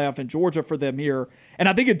football playoff in Georgia for them here. And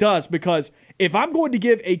I think it does, because if I'm going to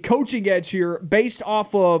give a coaching edge here based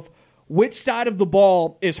off of which side of the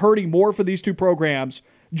ball is hurting more for these two programs,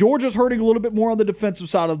 Georgia's hurting a little bit more on the defensive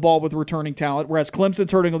side of the ball with returning talent, whereas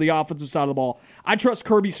Clemson's hurting on the offensive side of the ball. I trust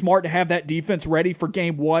Kirby Smart to have that defense ready for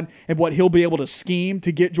game one and what he'll be able to scheme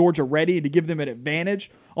to get Georgia ready and to give them an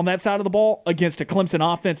advantage on that side of the ball against a Clemson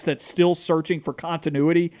offense that's still searching for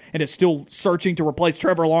continuity and is still searching to replace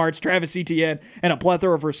Trevor Lawrence, Travis Etienne, and a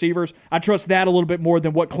plethora of receivers. I trust that a little bit more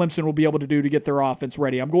than what Clemson will be able to do to get their offense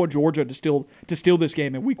ready. I'm going Georgia to steal this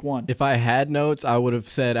game in week one. If I had notes, I would have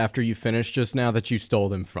said after you finished just now that you stole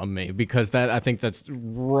them from me, because I think that's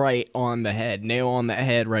right on the head, nail on the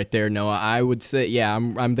head right there, Noah. I would say, yeah,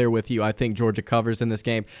 I'm there with you. I think Georgia covers in this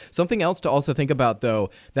game. Something else to also think about,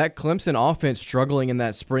 though, that Clemson offense struggling in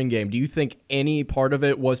that spring game. Do you think any part of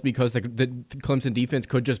it was because the Clemson defense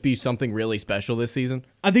could just be something really special this season?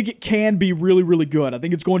 I think it can be really, really good. I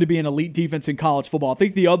think it's going to be an elite defense in college football. I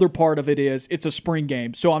think the other part of it is it's a spring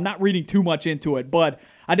game, so I'm not reading too much into it, but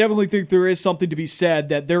I definitely think there is something to be said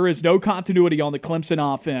that there is no continuity on the Clemson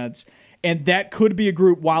offense, and that could be a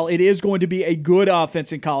group, while it is going to be a good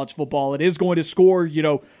offense in college football, it is going to score,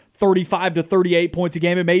 35 to 38 points a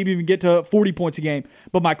game and maybe even get to 40 points a game.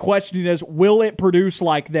 But my question is, will it produce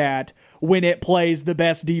like that when it plays the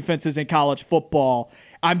best defenses in college football?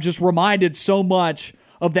 I'm just reminded so much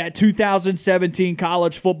of that 2017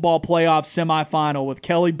 college football playoff semifinal with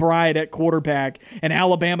Kelly Bryant at quarterback and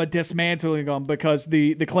Alabama dismantling them because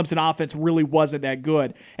the Clemson offense really wasn't that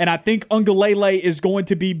good. And I think Uiagalelei is going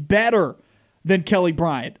to be better than Kelly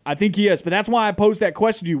Bryant. I think he is. But that's why I posed that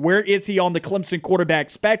question to you. Where is he on the Clemson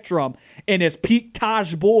quarterback spectrum? And is peak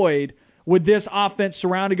Taj Boyd with this offense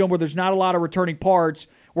surrounding him where there's not a lot of returning parts,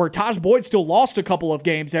 where Taj Boyd still lost a couple of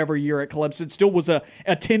games every year at Clemson, still was a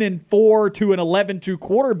 10-4 to an 11-2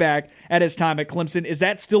 quarterback at his time at Clemson. Is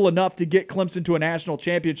that still enough to get Clemson to a national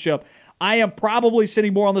championship? I am probably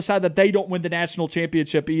sitting more on the side that they don't win the national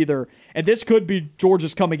championship either. And this could be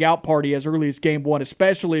Georgia's coming out party as early as game one,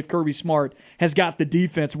 especially if Kirby Smart has got the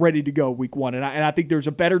defense ready to go week one. And I think there's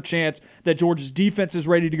a better chance that Georgia's defense is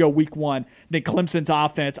ready to go week one than Clemson's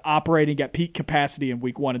offense operating at peak capacity in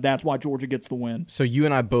week one. And that's why Georgia gets the win. So you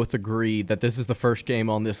and I both agree that this is the first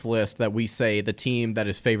game on this list that we say the team that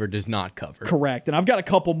is favored does not cover. Correct. And I've got a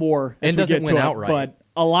couple more as we get to it, outright. But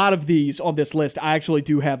a lot of these on this list, I actually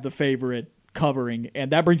do have the favorite covering.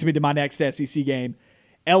 And that brings me to my next SEC game.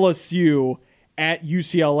 LSU at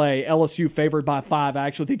UCLA. LSU favored by 5. I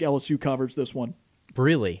actually think LSU covers this one.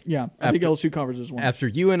 Really? Yeah, I think LSU covers this one. After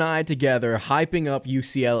you and I together hyping up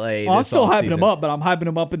UCLA I'm still hyping them up, but I'm hyping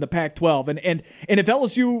them up in the Pac-12. And if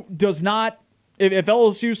LSU does not, if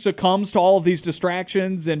LSU succumbs to all of these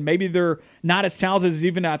distractions and maybe they're not as talented as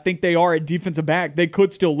even I think they are at defensive back, they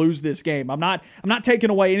could still lose this game. I'm not taking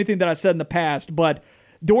away anything that I said in the past, but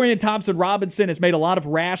Dorian Thompson-Robinson has made a lot of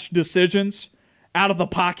rash decisions out of the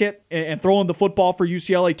pocket and throwing the football for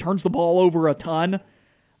UCLA, turns the ball over a ton.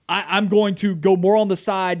 I'm going to go more on the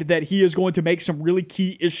side that he is going to make some really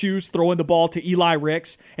key issues throwing the ball to Eli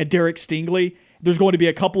Ricks and Derek Stingley. There's going to be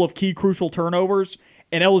a couple of key crucial turnovers,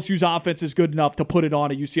 and LSU's offense is good enough to put it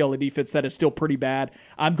on a UCLA defense that is still pretty bad.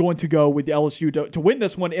 I'm going to go with LSU to win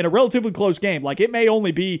this one in a relatively close game. Like, it may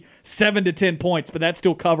only be 7 to 10 points, but that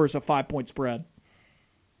still covers a 5-point spread.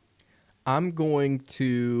 I'm going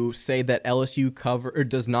to say that LSU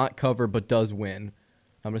does not cover but does win.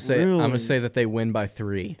 I'm gonna say that they win by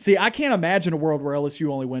 3. See, I can't imagine a world where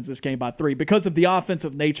LSU only wins this game by 3 because of the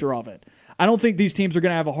offensive nature of it. I don't think these teams are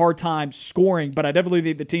going to have a hard time scoring, but I definitely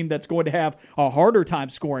think the team that's going to have a harder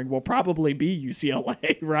time scoring will probably be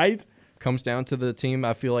UCLA, right? comes down to the team,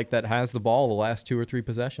 I feel like, that has the ball the last 2 or 3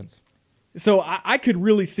 possessions. So I could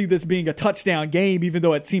really see this being a touchdown game, even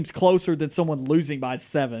though it seems closer than someone losing by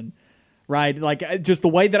 7, right? Like, just the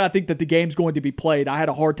way that I think that the game's going to be played, I had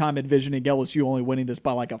a hard time envisioning LSU only winning this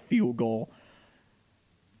by like a field goal.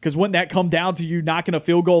 Because wouldn't that come down to you knocking a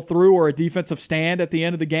field goal through or a defensive stand at the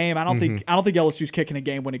end of the game? I don't think LSU's kicking a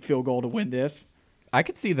game-winning field goal to win this. I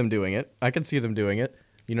could see them doing it.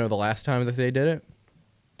 You know, the last time that they did it?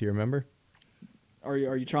 Do you remember? Are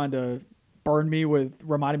you trying to burn me with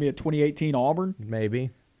reminding me of 2018 Auburn? Maybe.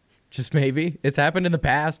 Just maybe. It's happened in the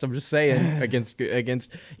past. I'm just saying against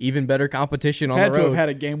even better competition on the road. Had to have had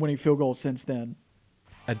a game-winning field goal since then.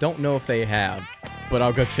 I don't know if they have, but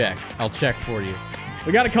I'll go check. I'll check for you.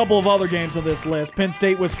 We got a couple of other games on this list. Penn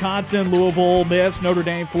State, Wisconsin, Louisville, Ole Miss, Notre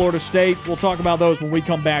Dame, Florida State. We'll talk about those when we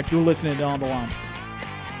come back. You're listening to On the Line.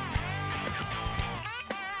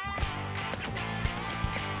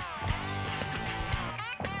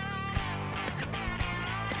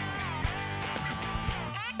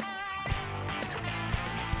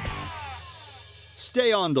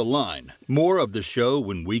 Stay on the line. More of the show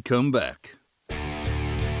when we come back.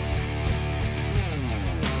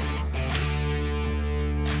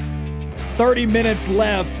 "30 minutes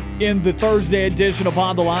left in the Thursday edition of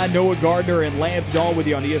On the Line. Noah Gardner and Lance Dawe with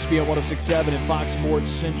you on ESPN 106.7 and Fox Sports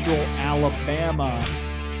Central Alabama.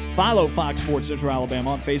 Follow Fox Sports Central Alabama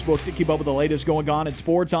on Facebook to keep up with the latest going on in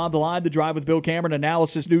sports. On the Line, The Drive with Bill Cameron,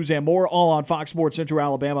 analysis, news, and more, all on Fox Sports Central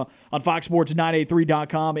Alabama, on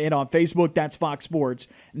foxsports983.com, and on Facebook. That's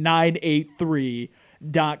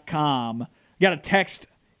foxsports983.com. Got a text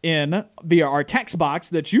in via our text box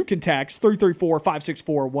that you can text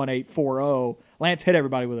 334-564-1840. Lance, hit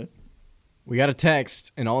everybody with it. We got a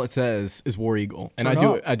text, and all it says is War Eagle, and I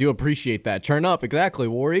do appreciate that. Turn up, exactly,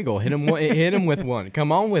 War Eagle. Hit him with one.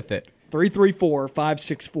 Come on with it.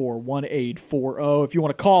 334-564-1840. If you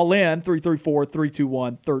want to call in,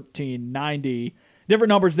 334-321-1390. Different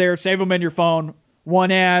numbers there. Save them in your phone. One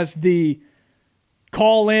has the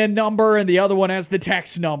call-in number, and the other one has the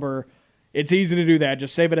text number. It's easy to do that.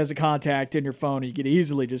 Just save it as a contact in your phone, and you can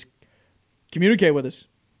easily just communicate with us,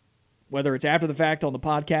 whether it's after the fact on the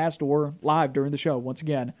podcast or live during the show. Once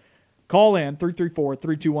again, call in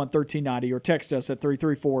 334-321-1390 or text us at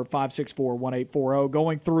 334-564-1840.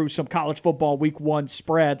 Going through some college football week 1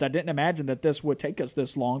 spreads. I didn't imagine that this would take us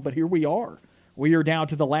this long, but here we are. We are down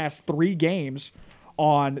to the last 3 games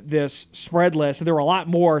on this spread list. There were a lot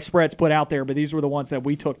more spreads put out there, but these were the ones that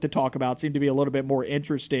we took to talk about. Seemed to be a little bit more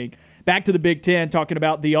interesting. Back to the Big Ten, talking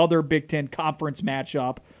about the other Big Ten conference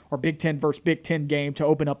matchup, or Big Ten versus Big Ten game to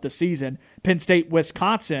open up the season. Penn State,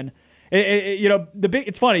 Wisconsin.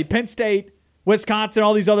 It's funny. Penn State, Wisconsin,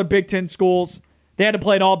 all these other Big Ten schools, they had to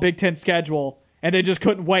play an all Big Ten schedule, and they just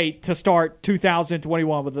couldn't wait to start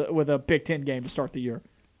 2021 with a Big Ten game to start the year.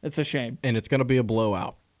 It's a shame. And it's going to be a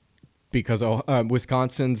blowout because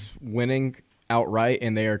Wisconsin's winning outright,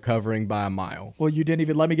 and they are covering by a mile. Well, you didn't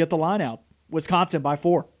even let me get the line out. Wisconsin by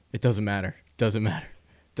 4. It doesn't matter. Doesn't matter.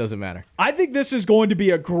 I think this is going to be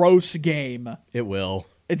a gross game. It will.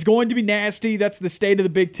 It's going to be nasty. That's the state of the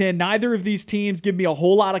Big Ten. Neither of these teams give me a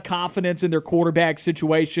whole lot of confidence in their quarterback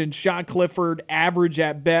situation. Sean Clifford, average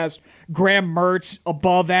at best. Graham Mertz,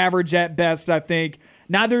 above average at best, I think.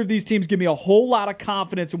 Neither of these teams give me a whole lot of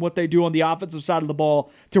confidence in what they do on the offensive side of the ball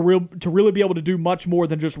to really be able to do much more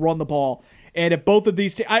than just run the ball. And if both of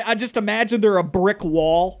these I just imagine they're a brick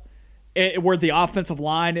wall where the offensive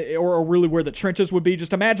line, or really where the trenches would be.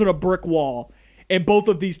 Just imagine a brick wall and both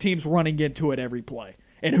of these teams running into it every play.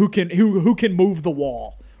 And who can move the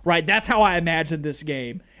wall, right? That's how I imagine this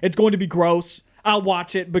game. It's going to be gross. I'll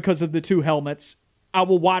watch it because of the 2 helmets. I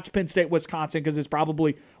will watch Penn State, Wisconsin, because it's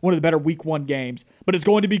probably one of the better Week 1 games. But it's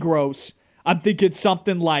going to be gross. I'm thinking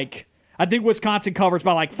something like, I think Wisconsin covers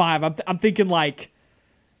by like 5. I'm thinking like,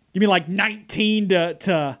 give me like 19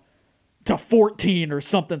 to 14 or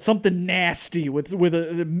something nasty with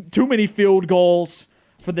too many field goals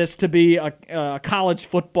for this to be a college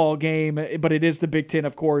football game, but it is the Big Ten,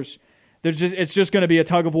 of course. It's just going to be a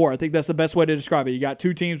tug of war. I think that's the best way to describe it. You got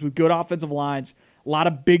 2 teams with good offensive lines, a lot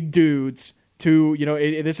of big dudes.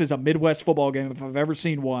 This is a Midwest football game if I've ever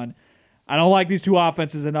seen one. I don't like these 2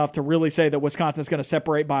 offenses enough to really say that Wisconsin's going to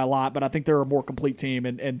separate by a lot, but I think they're a more complete team.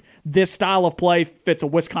 And this style of play fits a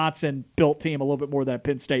Wisconsin-built team a little bit more than a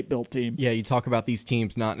Penn State-built team. Yeah, you talk about these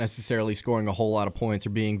teams not necessarily scoring a whole lot of points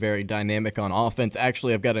or being very dynamic on offense.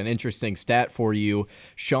 Actually, I've got an interesting stat for you.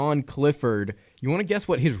 Sean Clifford, you want to guess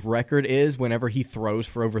what his record is whenever he throws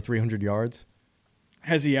for over 300 yards?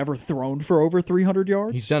 Has he ever thrown for over 300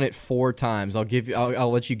 yards? He's done it 4 times.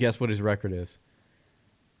 I'll let you guess what his record is.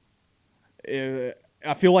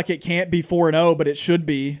 I feel like it can't be 4-0, but it should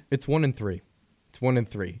be. It's 1-3. It's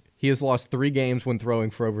 1-3. He has lost 3 games when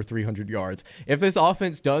throwing for over 300 yards. If this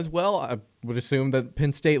offense does well, I would assume that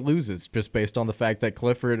Penn State loses, just based on the fact that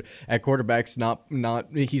Clifford at quarterback's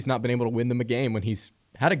he's not been able to win them a game when he's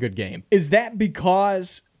had a good game. Is that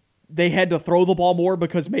because they had to throw the ball more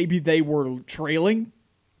because maybe they were trailing?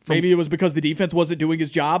 Maybe it was because the defense wasn't doing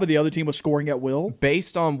his job and the other team was scoring at will?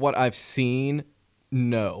 Based on what I've seen,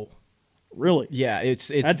 no. Really? Yeah, that's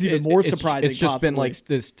even more surprising. It's just possibly. been like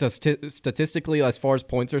statistically, as far as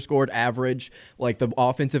points are scored, average. Like the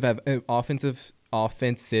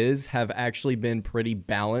offenses have actually been pretty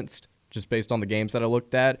balanced, just based on the games that I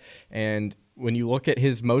looked at. And when you look at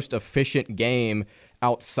his most efficient game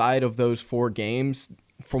outside of those 4 games,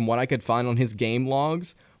 from what I could find on his game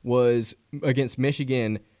logs, was against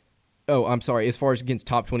Michigan. Oh, I'm sorry. As far as against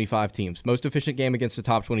top 25 teams, most efficient game against a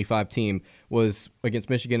top 25 team was against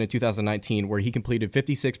Michigan in 2019, where he completed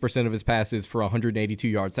 56% of his passes for 182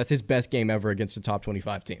 yards. That's his best game ever against a top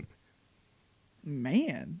 25 team.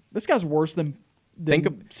 Man, this guy's worse than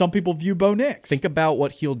some people view Bo Nix. Think about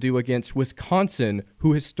what he'll do against Wisconsin,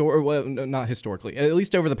 who not historically, at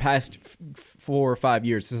least over the past 4 or 5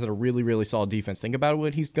 years, has had a really, really solid defense. Think about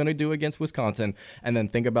what he's going to do against Wisconsin, and then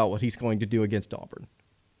think about what he's going to do against Auburn.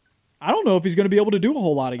 I don't know if he's going to be able to do a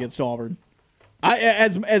whole lot against Auburn.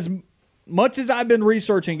 As much as I've been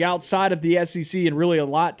researching outside of the SEC, and really a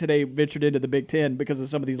lot today ventured into the Big Ten because of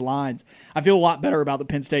some of these lines, I feel a lot better about the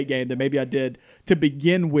Penn State game than maybe I did to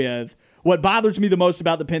begin with. What bothers me the most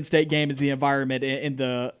about the Penn State game is the environment and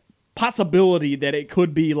the possibility that it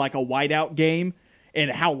could be like a whiteout game and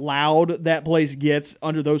how loud that place gets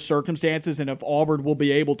under those circumstances, and if Auburn will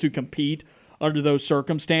be able to compete under those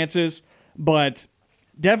circumstances. But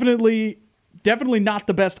definitely not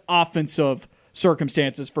the best offensive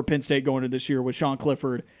circumstances for Penn State going into this year with Sean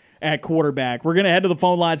Clifford at quarterback. We're going to head to the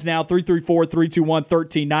phone lines now,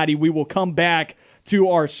 334-321-1390. We will come back to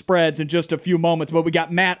our spreads in just a few moments, but we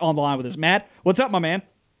got Matt on the line with us. Matt, what's up, my man?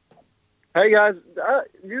 Hey, guys.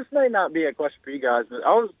 This may not be a question for you guys, but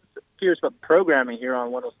I was curious about programming here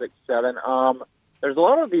on 106.7. There's a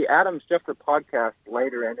lot of the Adam Schefter podcast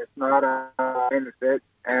later, and it's not in the fit,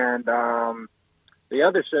 and the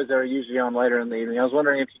other shows that are usually on later in the evening. I was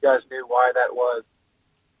wondering if you guys knew why that was.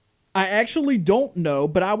 I actually don't know,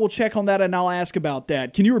 but I will check on that and I'll ask about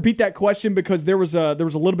that. Can you repeat that question, because there was a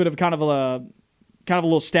little bit of kind of a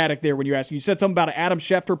little static there when you asked. You said something about an Adam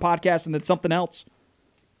Schefter podcast and then something else.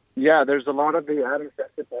 Yeah, there's a lot of the Adam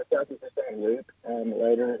Schefter podcast is just on loop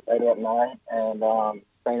later at night, and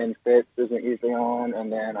Spain and Fitz isn't usually on, and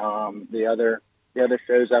then the other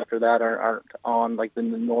shows after that aren't on, like the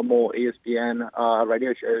normal ESPN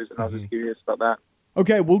radio shows, and I was just curious about that.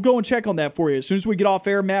 Okay, we'll go and check on that for you. As soon as we get off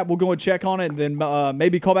air, Matt, we'll go and check on it, and then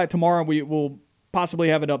maybe call back tomorrow, and we'll possibly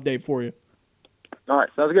have an update for you. All right,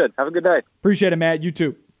 sounds good. Have a good day. Appreciate it, Matt. You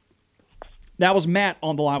too. That was Matt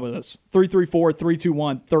on the line with us.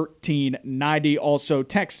 334-321-1390. Also,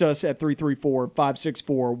 text us at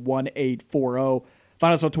 334-564-1840.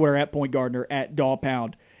 Find us on Twitter at @PointGardner, at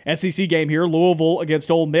DawPound. SEC game here, Louisville against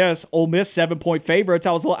Ole Miss. Ole Miss 7-point favorites.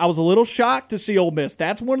 I was a little shocked to see Ole Miss.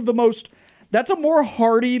 That's a more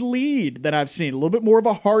hearty lead that I've seen. A little bit more of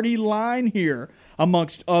a hearty line here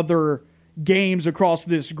amongst other games across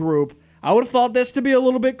this group. I would have thought this to be a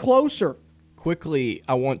little bit closer. Quickly,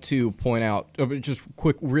 I want to point out,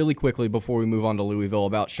 really quickly before we move on to Louisville,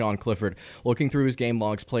 about Sean Clifford. Looking through his game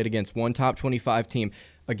logs, played against one top 25 team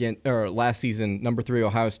last season, number 3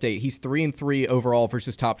 Ohio State. He's 3-3 overall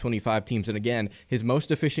versus top 25 teams, and again, his most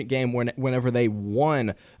efficient game whenever they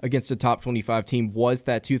won against a top 25 team was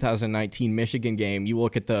that 2019 Michigan game. You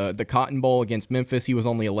look at the Cotton Bowl against Memphis, he was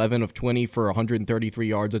only 11 of 20 for 133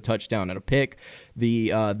 yards, a touchdown, and a pick.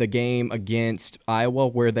 The game against Iowa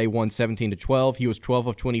where they won 17-12, he was 12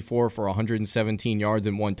 of 24 for 117 yards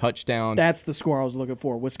and 1 touchdown. That's the score I was looking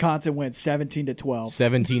for. Wisconsin went 17-12.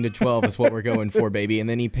 17-12 is what we're going for, baby. And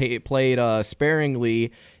then he played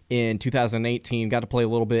sparingly in 2018. Got to play a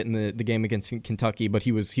little bit in the game against Kentucky, but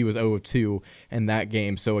he was 0-2 in that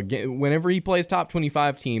game. So again, whenever he plays top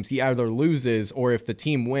 25 teams, he either loses, or if the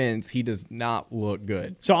team wins, he does not look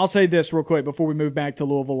good. So I'll say this real quick before we move back to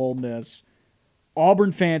Louisville Ole Miss.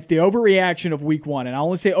 Auburn fans, the overreaction of week 1, and I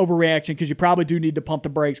only say overreaction because you probably do need to pump the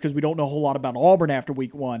brakes because we don't know a whole lot about Auburn after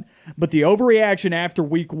week 1, but the overreaction after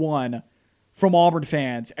week 1 from Auburn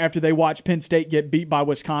fans after they watch Penn State get beat by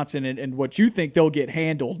Wisconsin and what you think they'll get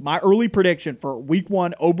handled. My early prediction for week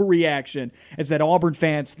 1 overreaction is that Auburn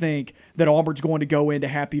fans think that Auburn's going to go into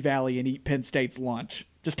Happy Valley and eat Penn State's lunch.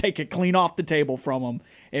 Just take it clean off the table from them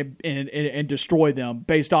and destroy them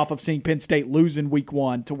based off of seeing Penn State lose in week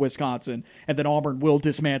 1 to Wisconsin, and then Auburn will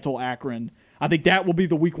dismantle Akron. I think that will be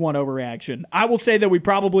the week 1 overreaction. I will say that we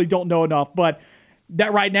probably don't know enough, but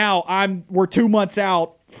that right now we're 2 months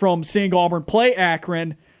out from seeing Auburn play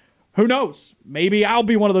Akron. Who knows? Maybe I'll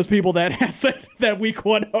be one of those people that has that week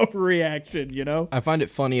 1 overreaction, you know? I find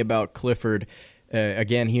it funny about Clifford.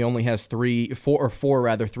 Again, he only has four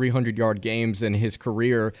 300-yard games in his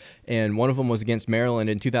career, and one of them was against Maryland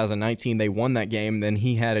in 2019. They won that game. Then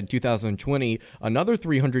he had in 2020 another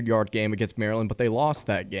 300-yard game against Maryland, but they lost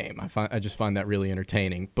that game. I just find that really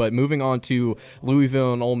entertaining. But moving on to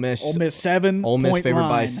Louisville and Ole Miss. Ole Miss 7. Ole Miss favored line.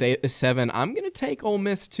 by 7. I'm going to take Ole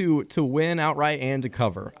Miss to win outright and to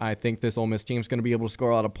cover. I think this Ole Miss team is going to be able to score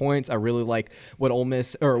a lot of points. I really like what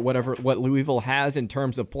what Louisville has in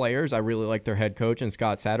terms of players. I really like their head coach and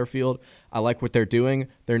Scott Satterfield. I like what they're doing.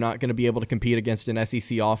 They're not going to be able to compete against an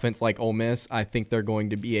SEC offense like Ole Miss. I think they're going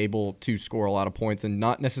to be able to score a lot of points and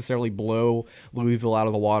not necessarily blow Louisville out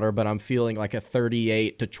of the water, but I'm feeling like a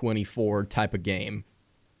 38-24 type of game.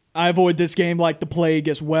 I avoid this game like the plague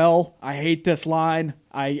as well. I hate this line.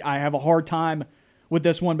 I have a hard time with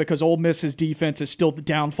this one because Ole Miss's defense is still the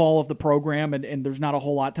downfall of the program, and there's not a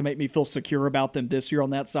whole lot to make me feel secure about them this year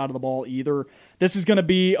on that side of the ball either. This is going to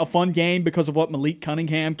be a fun game because of what Malik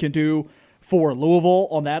Cunningham can do for Louisville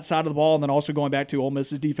on that side of the ball, and then also going back to Ole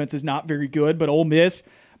Miss's defense is not very good, but Ole Miss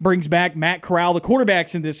brings back Matt Corral, the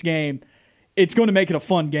quarterbacks in this game. It's going to make it a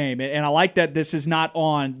fun game, and I like that this is not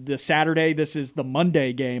on the Saturday. This is the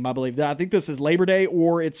Monday game, I believe. I think this is Labor Day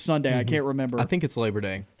or it's Sunday. I can't remember. I think it's Labor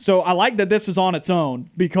Day. So I like that this is on its own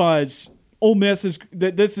because Ole Miss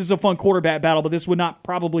this is a fun quarterback battle, but this would not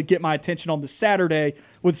probably get my attention on the Saturday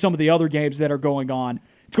with some of the other games that are going on.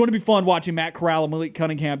 It's going to be fun watching Matt Corral and Malik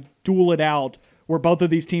Cunningham duel it out where both of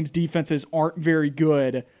these teams' defenses aren't very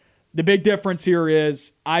good. The big difference here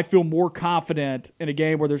is I feel more confident in a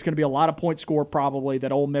game where there's going to be a lot of points scored probably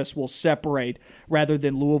that Ole Miss will separate rather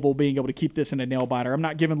than Louisville being able to keep this in a nail-biter. I'm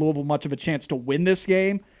not giving Louisville much of a chance to win this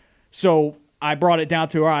game, so I brought it down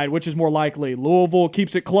to, all right, which is more likely? Louisville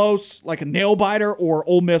keeps it close like a nail-biter or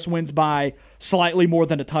Ole Miss wins by slightly more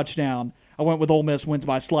than a touchdown? I went with Ole Miss wins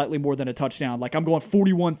by slightly more than a touchdown. Like I'm going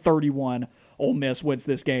 41-31. Ole Miss wins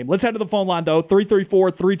this game. Let's head to the phone line, though.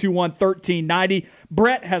 334-321-1390.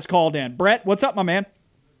 Brett has called in. Brett, what's up, my man?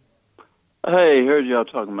 Hey, heard y'all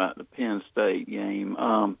talking about the Penn State game.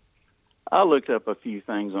 I looked up a few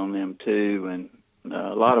things on them, too, and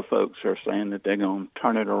a lot of folks are saying that they're going to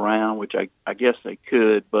turn it around, which I guess they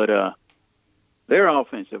could, but their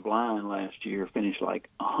offensive line last year finished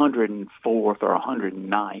like 104th or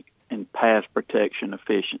 109th in pass protection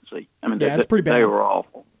efficiency. I mean, that's pretty bad. They were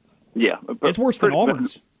awful. Yeah. It's worse than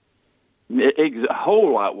Auburn's. It's a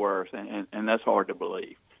whole lot worse, and that's hard to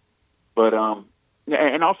believe. But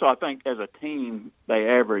and also I think as a team they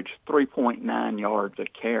averaged 3.9 yards a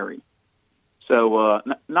carry. So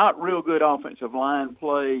not real good offensive line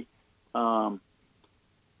play. Folks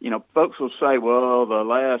will say, well, the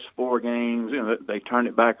last 4 games, they turned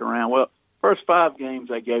it back around. Well, first 5 games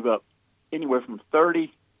they gave up anywhere from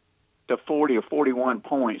 30 to 40 or 41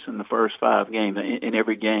 points in the first 5 games in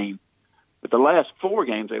every game. But the last 4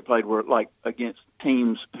 games they played were like against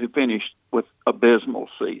teams who finished with abysmal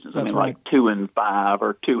seasons. That's right. Like 2-5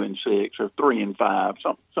 or 2-6 or 3-5,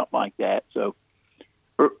 something like that. So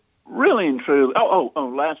really and truly.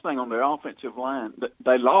 Last thing on their offensive line,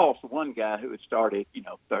 they lost one guy who had started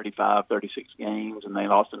 35, 36 games, and they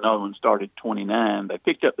lost another one started 29. They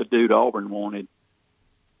picked up the dude Auburn wanted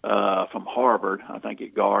from Harvard, I think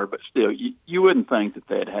at guard, but still, you wouldn't think that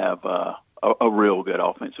they'd have a real good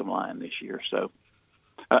offensive line this year. So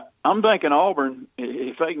I'm thinking Auburn,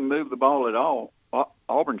 if they can move the ball at all,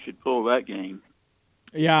 Auburn should pull that game.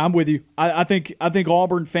 Yeah, I'm with you. I think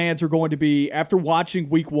Auburn fans are going to be, after watching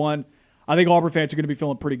week 1, I think Auburn fans are going to be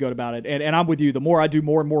feeling pretty good about it. And I'm with you. The more I do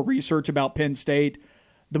more and more research about Penn State,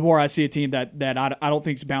 the more I see a team that I don't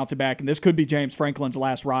think is bouncing back. And this could be James Franklin's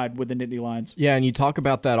last ride with the Nittany Lions. Yeah, and you talk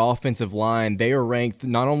about that offensive line. They are ranked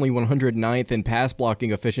not only 109th in pass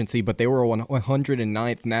blocking efficiency, but they were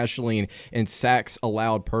 109th nationally in sacks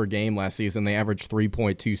allowed per game last season. They averaged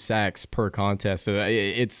 3.2 sacks per contest. So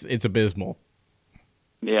it's abysmal.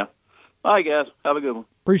 Yeah. All right, guys. Have a good one.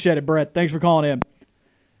 Appreciate it, Brett. Thanks for calling in.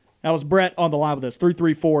 That was Brett on the line with us,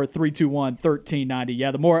 334-321-1390.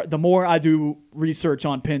 Yeah, the more I do research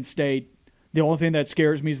on Penn State, the only thing that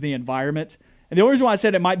scares me is the environment. And the only reason why I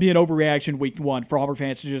said it might be an overreaction week 1 for Auburn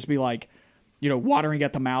fans to just be like, watering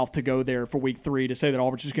at the mouth to go there for week 3 to say that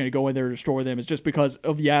Auburn's just going to go in there and destroy them is just because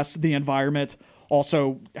of, yes, the environment.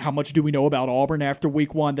 Also, how much do we know about Auburn after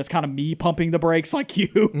week 1? That's kind of me pumping the brakes like you,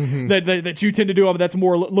 that you tend to do. I mean, that's a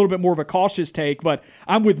little bit more of a cautious take. But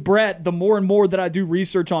I'm with Brett. The more and more that I do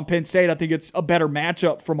research on Penn State, I think it's a better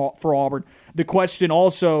matchup for Auburn. The question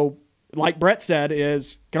also, like Brett said,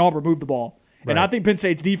 is can Auburn move the ball? Right. And I think Penn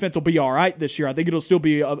State's defense will be all right this year. I think it'll still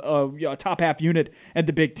be a top half unit at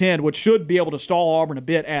the Big Ten, which should be able to stall Auburn a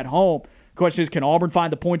bit at home. The question is, can Auburn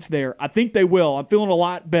find the points there? I think they will. I'm feeling a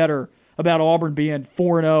lot better about Auburn being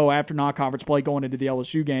 4-0 after non-conference play going into the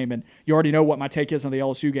LSU game. And you already know what my take is on the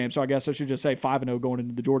LSU game, so I guess I should just say 5-0 going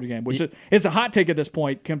into the Georgia game, which is a hot take at this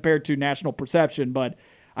point compared to national perception, but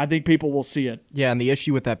I think people will see it. Yeah, and the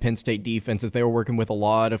issue with that Penn State defense is they were working with a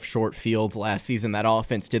lot of short fields last season. That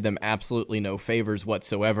offense did them absolutely no favors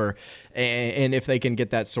whatsoever. And if they can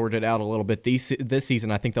get that sorted out a little bit this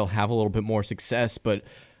season, I think they'll have a little bit more success. But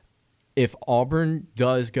if Auburn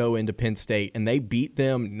does go into Penn State and they beat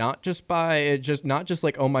them, not just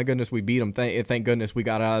like, oh my goodness, we beat them, thank goodness we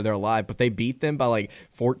got out of there alive, but they beat them by like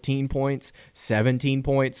 14 points, 17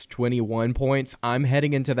 points, 21 points, I'm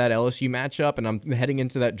heading into that LSU matchup and I'm heading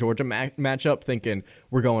into that Georgia matchup thinking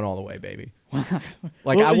we're going all the way, baby.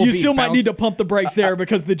 You still might need to pump the brakes there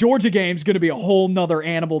because the Georgia game is going to be a whole nother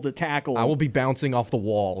animal to tackle. I will be bouncing off the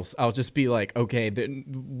walls. I'll just be like, okay,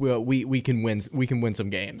 we can win. We can win some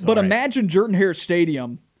games. But imagine Jordan-Hare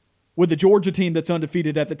Stadium with the Georgia team that's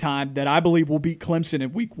undefeated at the time that I believe will beat Clemson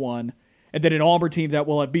in week 1, and then an Auburn team that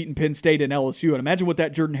will have beaten Penn State and LSU. And imagine what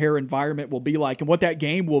that Jordan-Hare environment will be like and what that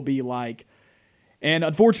game will be like. And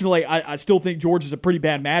unfortunately, I still think Georgia's a pretty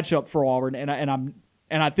bad matchup for Auburn,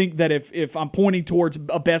 and I think that if I'm pointing towards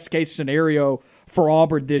a best-case scenario for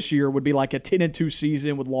Auburn this year would be like a 10-2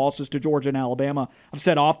 season with losses to Georgia and Alabama. I've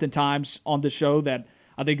said oftentimes on the show that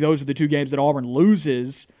I think those are the 2 games that Auburn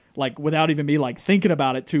loses, like without even me like thinking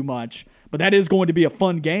about it too much. But that is going to be a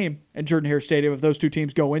fun game at Jordan-Hare Stadium if those 2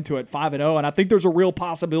 teams go into it 5-0, and I think there's a real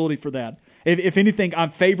possibility for that. If anything,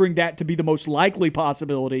 I'm favoring that to be the most likely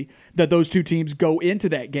possibility that those 2 teams go into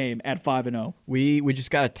that game at 5-0. We just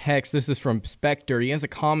got a text. This is from Spectre. He has a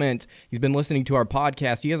comment. He's been listening to our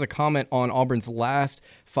podcast. He has a comment on Auburn's last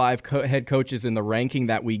 5 head coaches in the ranking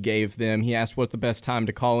that we gave them. He asked what's the best time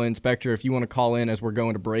to call in. Spectre, if you want to call in as we're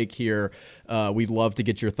going to break here, we'd love to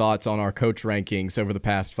get your thoughts on our coach rankings over the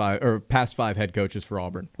past 5 head coaches for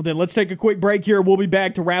Auburn. Well, then let's take a quick break here. We'll be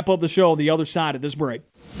back to wrap up the show on the other side of this break.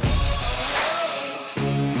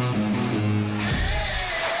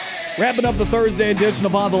 Wrapping up the Thursday edition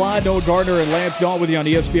of On the Line, Noah Gardner and Lance Dawe with you on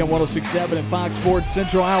ESPN 106.7 and Fox Sports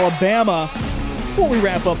Central Alabama. Before we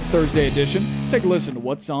wrap up the Thursday edition, let's take a listen to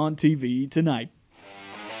what's on TV tonight.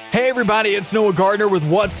 Hey everybody, it's Noah Gardner with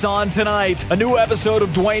What's On Tonight. A new episode of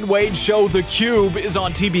Dwayne Wade's show, The Cube, is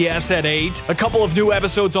on TBS at 8. A couple of new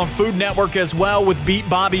episodes on Food Network as well with Beat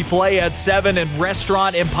Bobby Flay at 7 and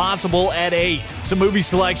Restaurant Impossible at 8. Some movie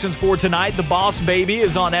selections for tonight. The Boss Baby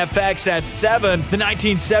is on FX at 7. The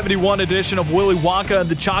 1971 edition of Willy Wonka and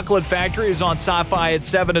the Chocolate Factory is on Sci-Fi at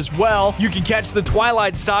 7 as well. You can catch the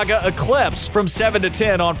Twilight Saga Eclipse from 7 to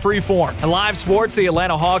 10 on Freeform. And live sports, the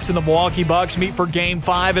Atlanta Hawks and the Milwaukee Bucks meet for Game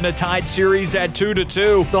 5 in a tied series at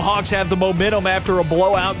 2-2. The Hawks have the momentum after a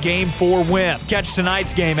blowout Game 4 win. Catch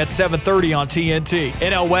tonight's game at 7:30 on TNT.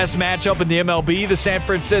 NL West matchup in the MLB, the San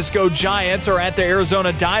Francisco Giants are at the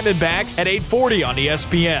Arizona Diamondbacks at 8:40 on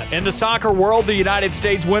ESPN. In the soccer world, the United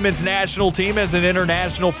States women's national team has an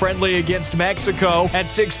international friendly against Mexico at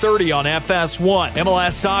 6:30 on FS1.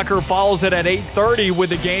 MLS soccer follows it at 8:30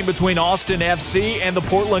 with a game between Austin FC and the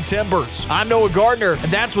Portland Timbers. I'm Noah Gardner,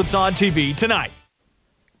 and that's what's on TV tonight.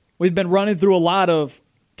 We've been running through a lot of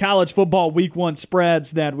college football week 1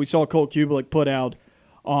 spreads that we saw Colt Kubelik put out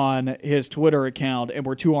on his Twitter account, and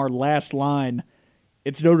we're to our last line.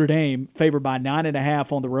 It's Notre Dame favored by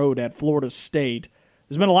 9.5 on the road at Florida State.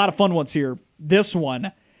 There's been a lot of fun ones here. This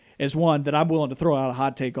one is one that I'm willing to throw out a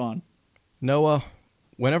hot take on. Noah,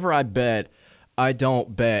 whenever I bet, I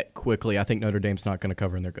don't bet quickly. I think Notre Dame's not going to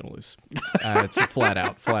cover and they're going to lose. It's flat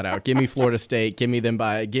out. Give me Florida State. Give me them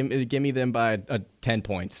by 10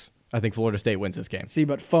 points. I think Florida State wins this game. See,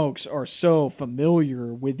 but folks are so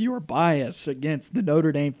familiar with your bias against the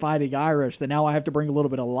Notre Dame Fighting Irish that now I have to bring a little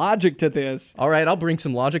bit of logic to this. All right, I'll bring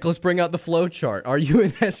some logic. Let's bring out the flow chart. Are you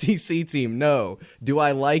an SEC team? No. Do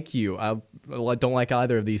I like you? I don't like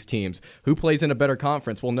either of these teams. Who plays in a better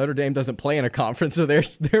conference? Well, Notre Dame doesn't play in a conference, so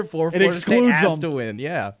therefore Florida State has to win.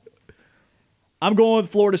 Yeah. I'm going with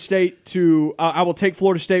Florida State to I will take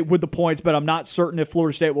Florida State with the points, but I'm not certain if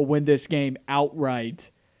Florida State will win this game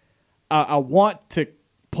outright. I want to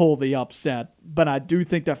pull the upset, but I do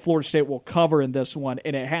think that Florida State will cover in this one,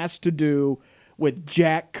 and it has to do with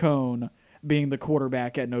Jack Cohn being the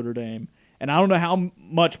quarterback at Notre Dame. And I don't know how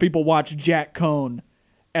much people watch Jack Cohn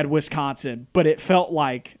at Wisconsin, but it felt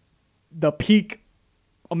like the peak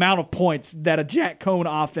amount of points that a Jack Cohn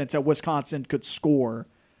offense at Wisconsin could score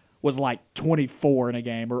was like 24 in a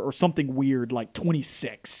game or something weird like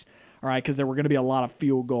 26. All right, because there were going to be a lot of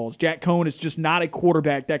field goals. Jack Cohn is just not a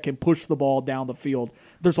quarterback that can push the ball down the field.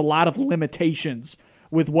 There's a lot of limitations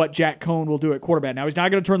with what Jack Cohn will do at quarterback. Now, he's not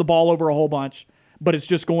going to turn the ball over a whole bunch, but it's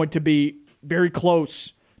just going to be very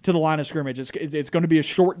close to the line of scrimmage. It's going to be a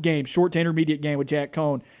short game, short to intermediate game with Jack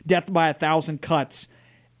Cohn. Death by 1,000 cuts.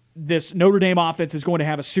 This Notre Dame offense is going to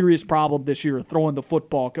have a serious problem this year throwing the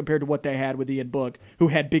football compared to what they had with Ian Book, who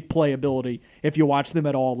had big playability if you watched them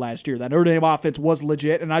at all last year. That Notre Dame offense was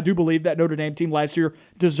legit, and I do believe that Notre Dame team last year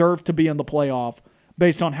deserved to be in the playoff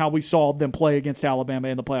based on how we saw them play against Alabama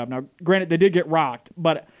in the playoff. Now, granted, they did get rocked,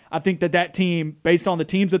 but I think that team, based on the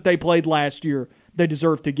teams that they played last year, they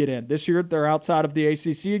deserve to get in. This year, they're outside of the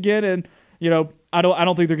ACC again, and I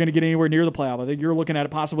don't think they're going to get anywhere near the playoff. I think you're looking at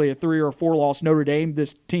possibly a 3 or 4 loss Notre Dame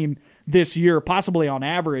team this year, possibly on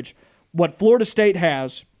average. What Florida State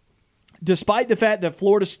has, despite the fact that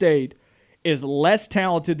Florida State is less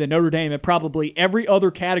talented than Notre Dame in probably every other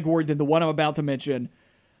category than the one I'm about to mention,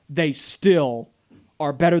 they still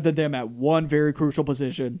are better than them at one very crucial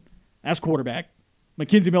position. That's quarterback.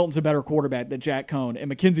 Mackenzie Milton's a better quarterback than Jack Cohn, and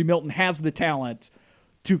Mackenzie Milton has the talent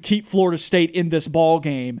to keep Florida State in this ball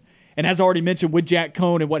game. And as I already mentioned with Jack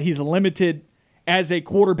Cohn and what he's limited as a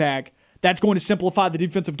quarterback, that's going to simplify the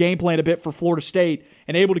defensive game plan a bit for Florida State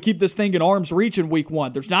and able to keep this thing in arm's reach in week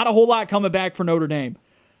 1. There's not a whole lot coming back for Notre Dame.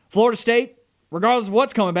 Florida State, regardless of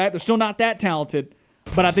what's coming back, they're still not that talented.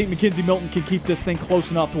 But I think Mackenzie Milton can keep this thing close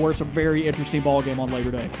enough to where it's a very interesting ball game on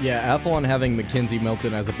Labor Day. Yeah, Athlon having Mackenzie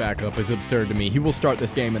Milton as a backup is absurd to me. He will start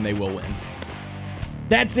this game and they will win.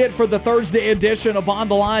 That's it for the Thursday edition of On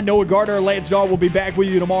the Line. Noah Gardner and Lance Dawe will be back with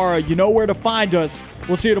you tomorrow. You know where to find us.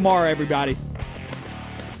 We'll see you tomorrow, everybody.